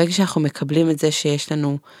 ברגע שאנחנו מקבלים את זה שיש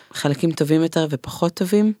לנו חלקים טובים יותר ופחות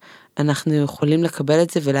טובים, אנחנו יכולים לקבל את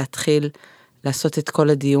זה ולהתחיל לעשות את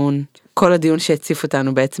כל הדיון שהציף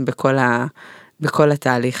אותנו בעצם בכל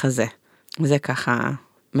התהליך הזה. זה ככה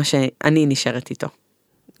מה שאני נשארת איתו.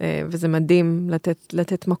 וזה מדהים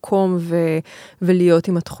לתת מקום ולהיות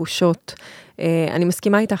עם התחושות. אני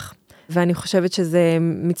מסכימה איתך. ואני חושבת שזה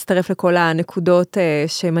מצטרף לכל הנקודות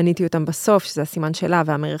שמניתי אותם בסוף, שזה הסימן שלה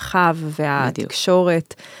והמרחב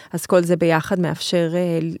והתקשורת, אז כל זה ביחד מאפשר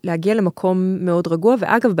להגיע למקום מאוד רגוע,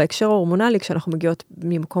 ואגב, בהקשר ההורמונלי, כשאנחנו מגיעות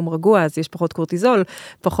ממקום רגוע, אז יש פחות קורטיזול,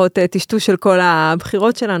 פחות טשטוש של כל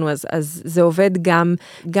הבחירות שלנו, אז זה עובד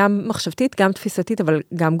גם מחשבתית, גם תפיסתית, אבל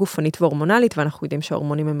גם גופנית והורמונלית, ואנחנו יודעים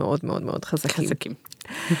שההורמונים הם מאוד מאוד מאוד חזקים.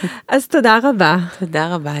 אז תודה רבה.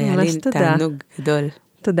 תודה רבה, היה לי תענוג גדול.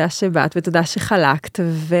 תודה שבאת ותודה שחלקת,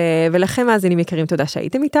 ולכם מאזינים יקרים, תודה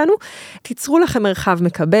שהייתם איתנו. תיצרו לכם מרחב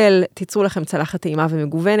מקבל, תיצרו לכם צלחת טעימה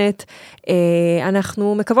ומגוונת.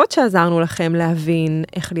 אנחנו מקוות שעזרנו לכם להבין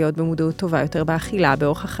איך להיות במודעות טובה יותר באכילה,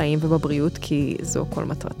 באורח החיים ובבריאות, כי זו כל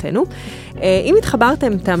מטרתנו. אם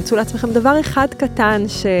התחברתם, תאמצו לעצמכם דבר אחד קטן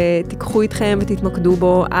שתיקחו איתכם ותתמקדו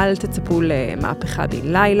בו, אל תצפו למהפכה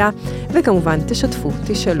בן לילה, וכמובן תשתפו,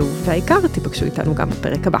 תשאלו, והעיקר תיפגשו איתנו גם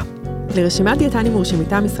בפרק הבא. לרשימת דיאטנים מורשים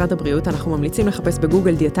מטעם משרד הבריאות, אנחנו ממליצים לחפש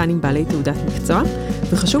בגוגל דיאטנים בעלי תעודת מקצוע,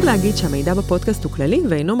 וחשוב להגיד שהמידע בפודקאסט הוא כללי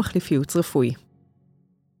ואינו מחליף ייעוץ רפואי.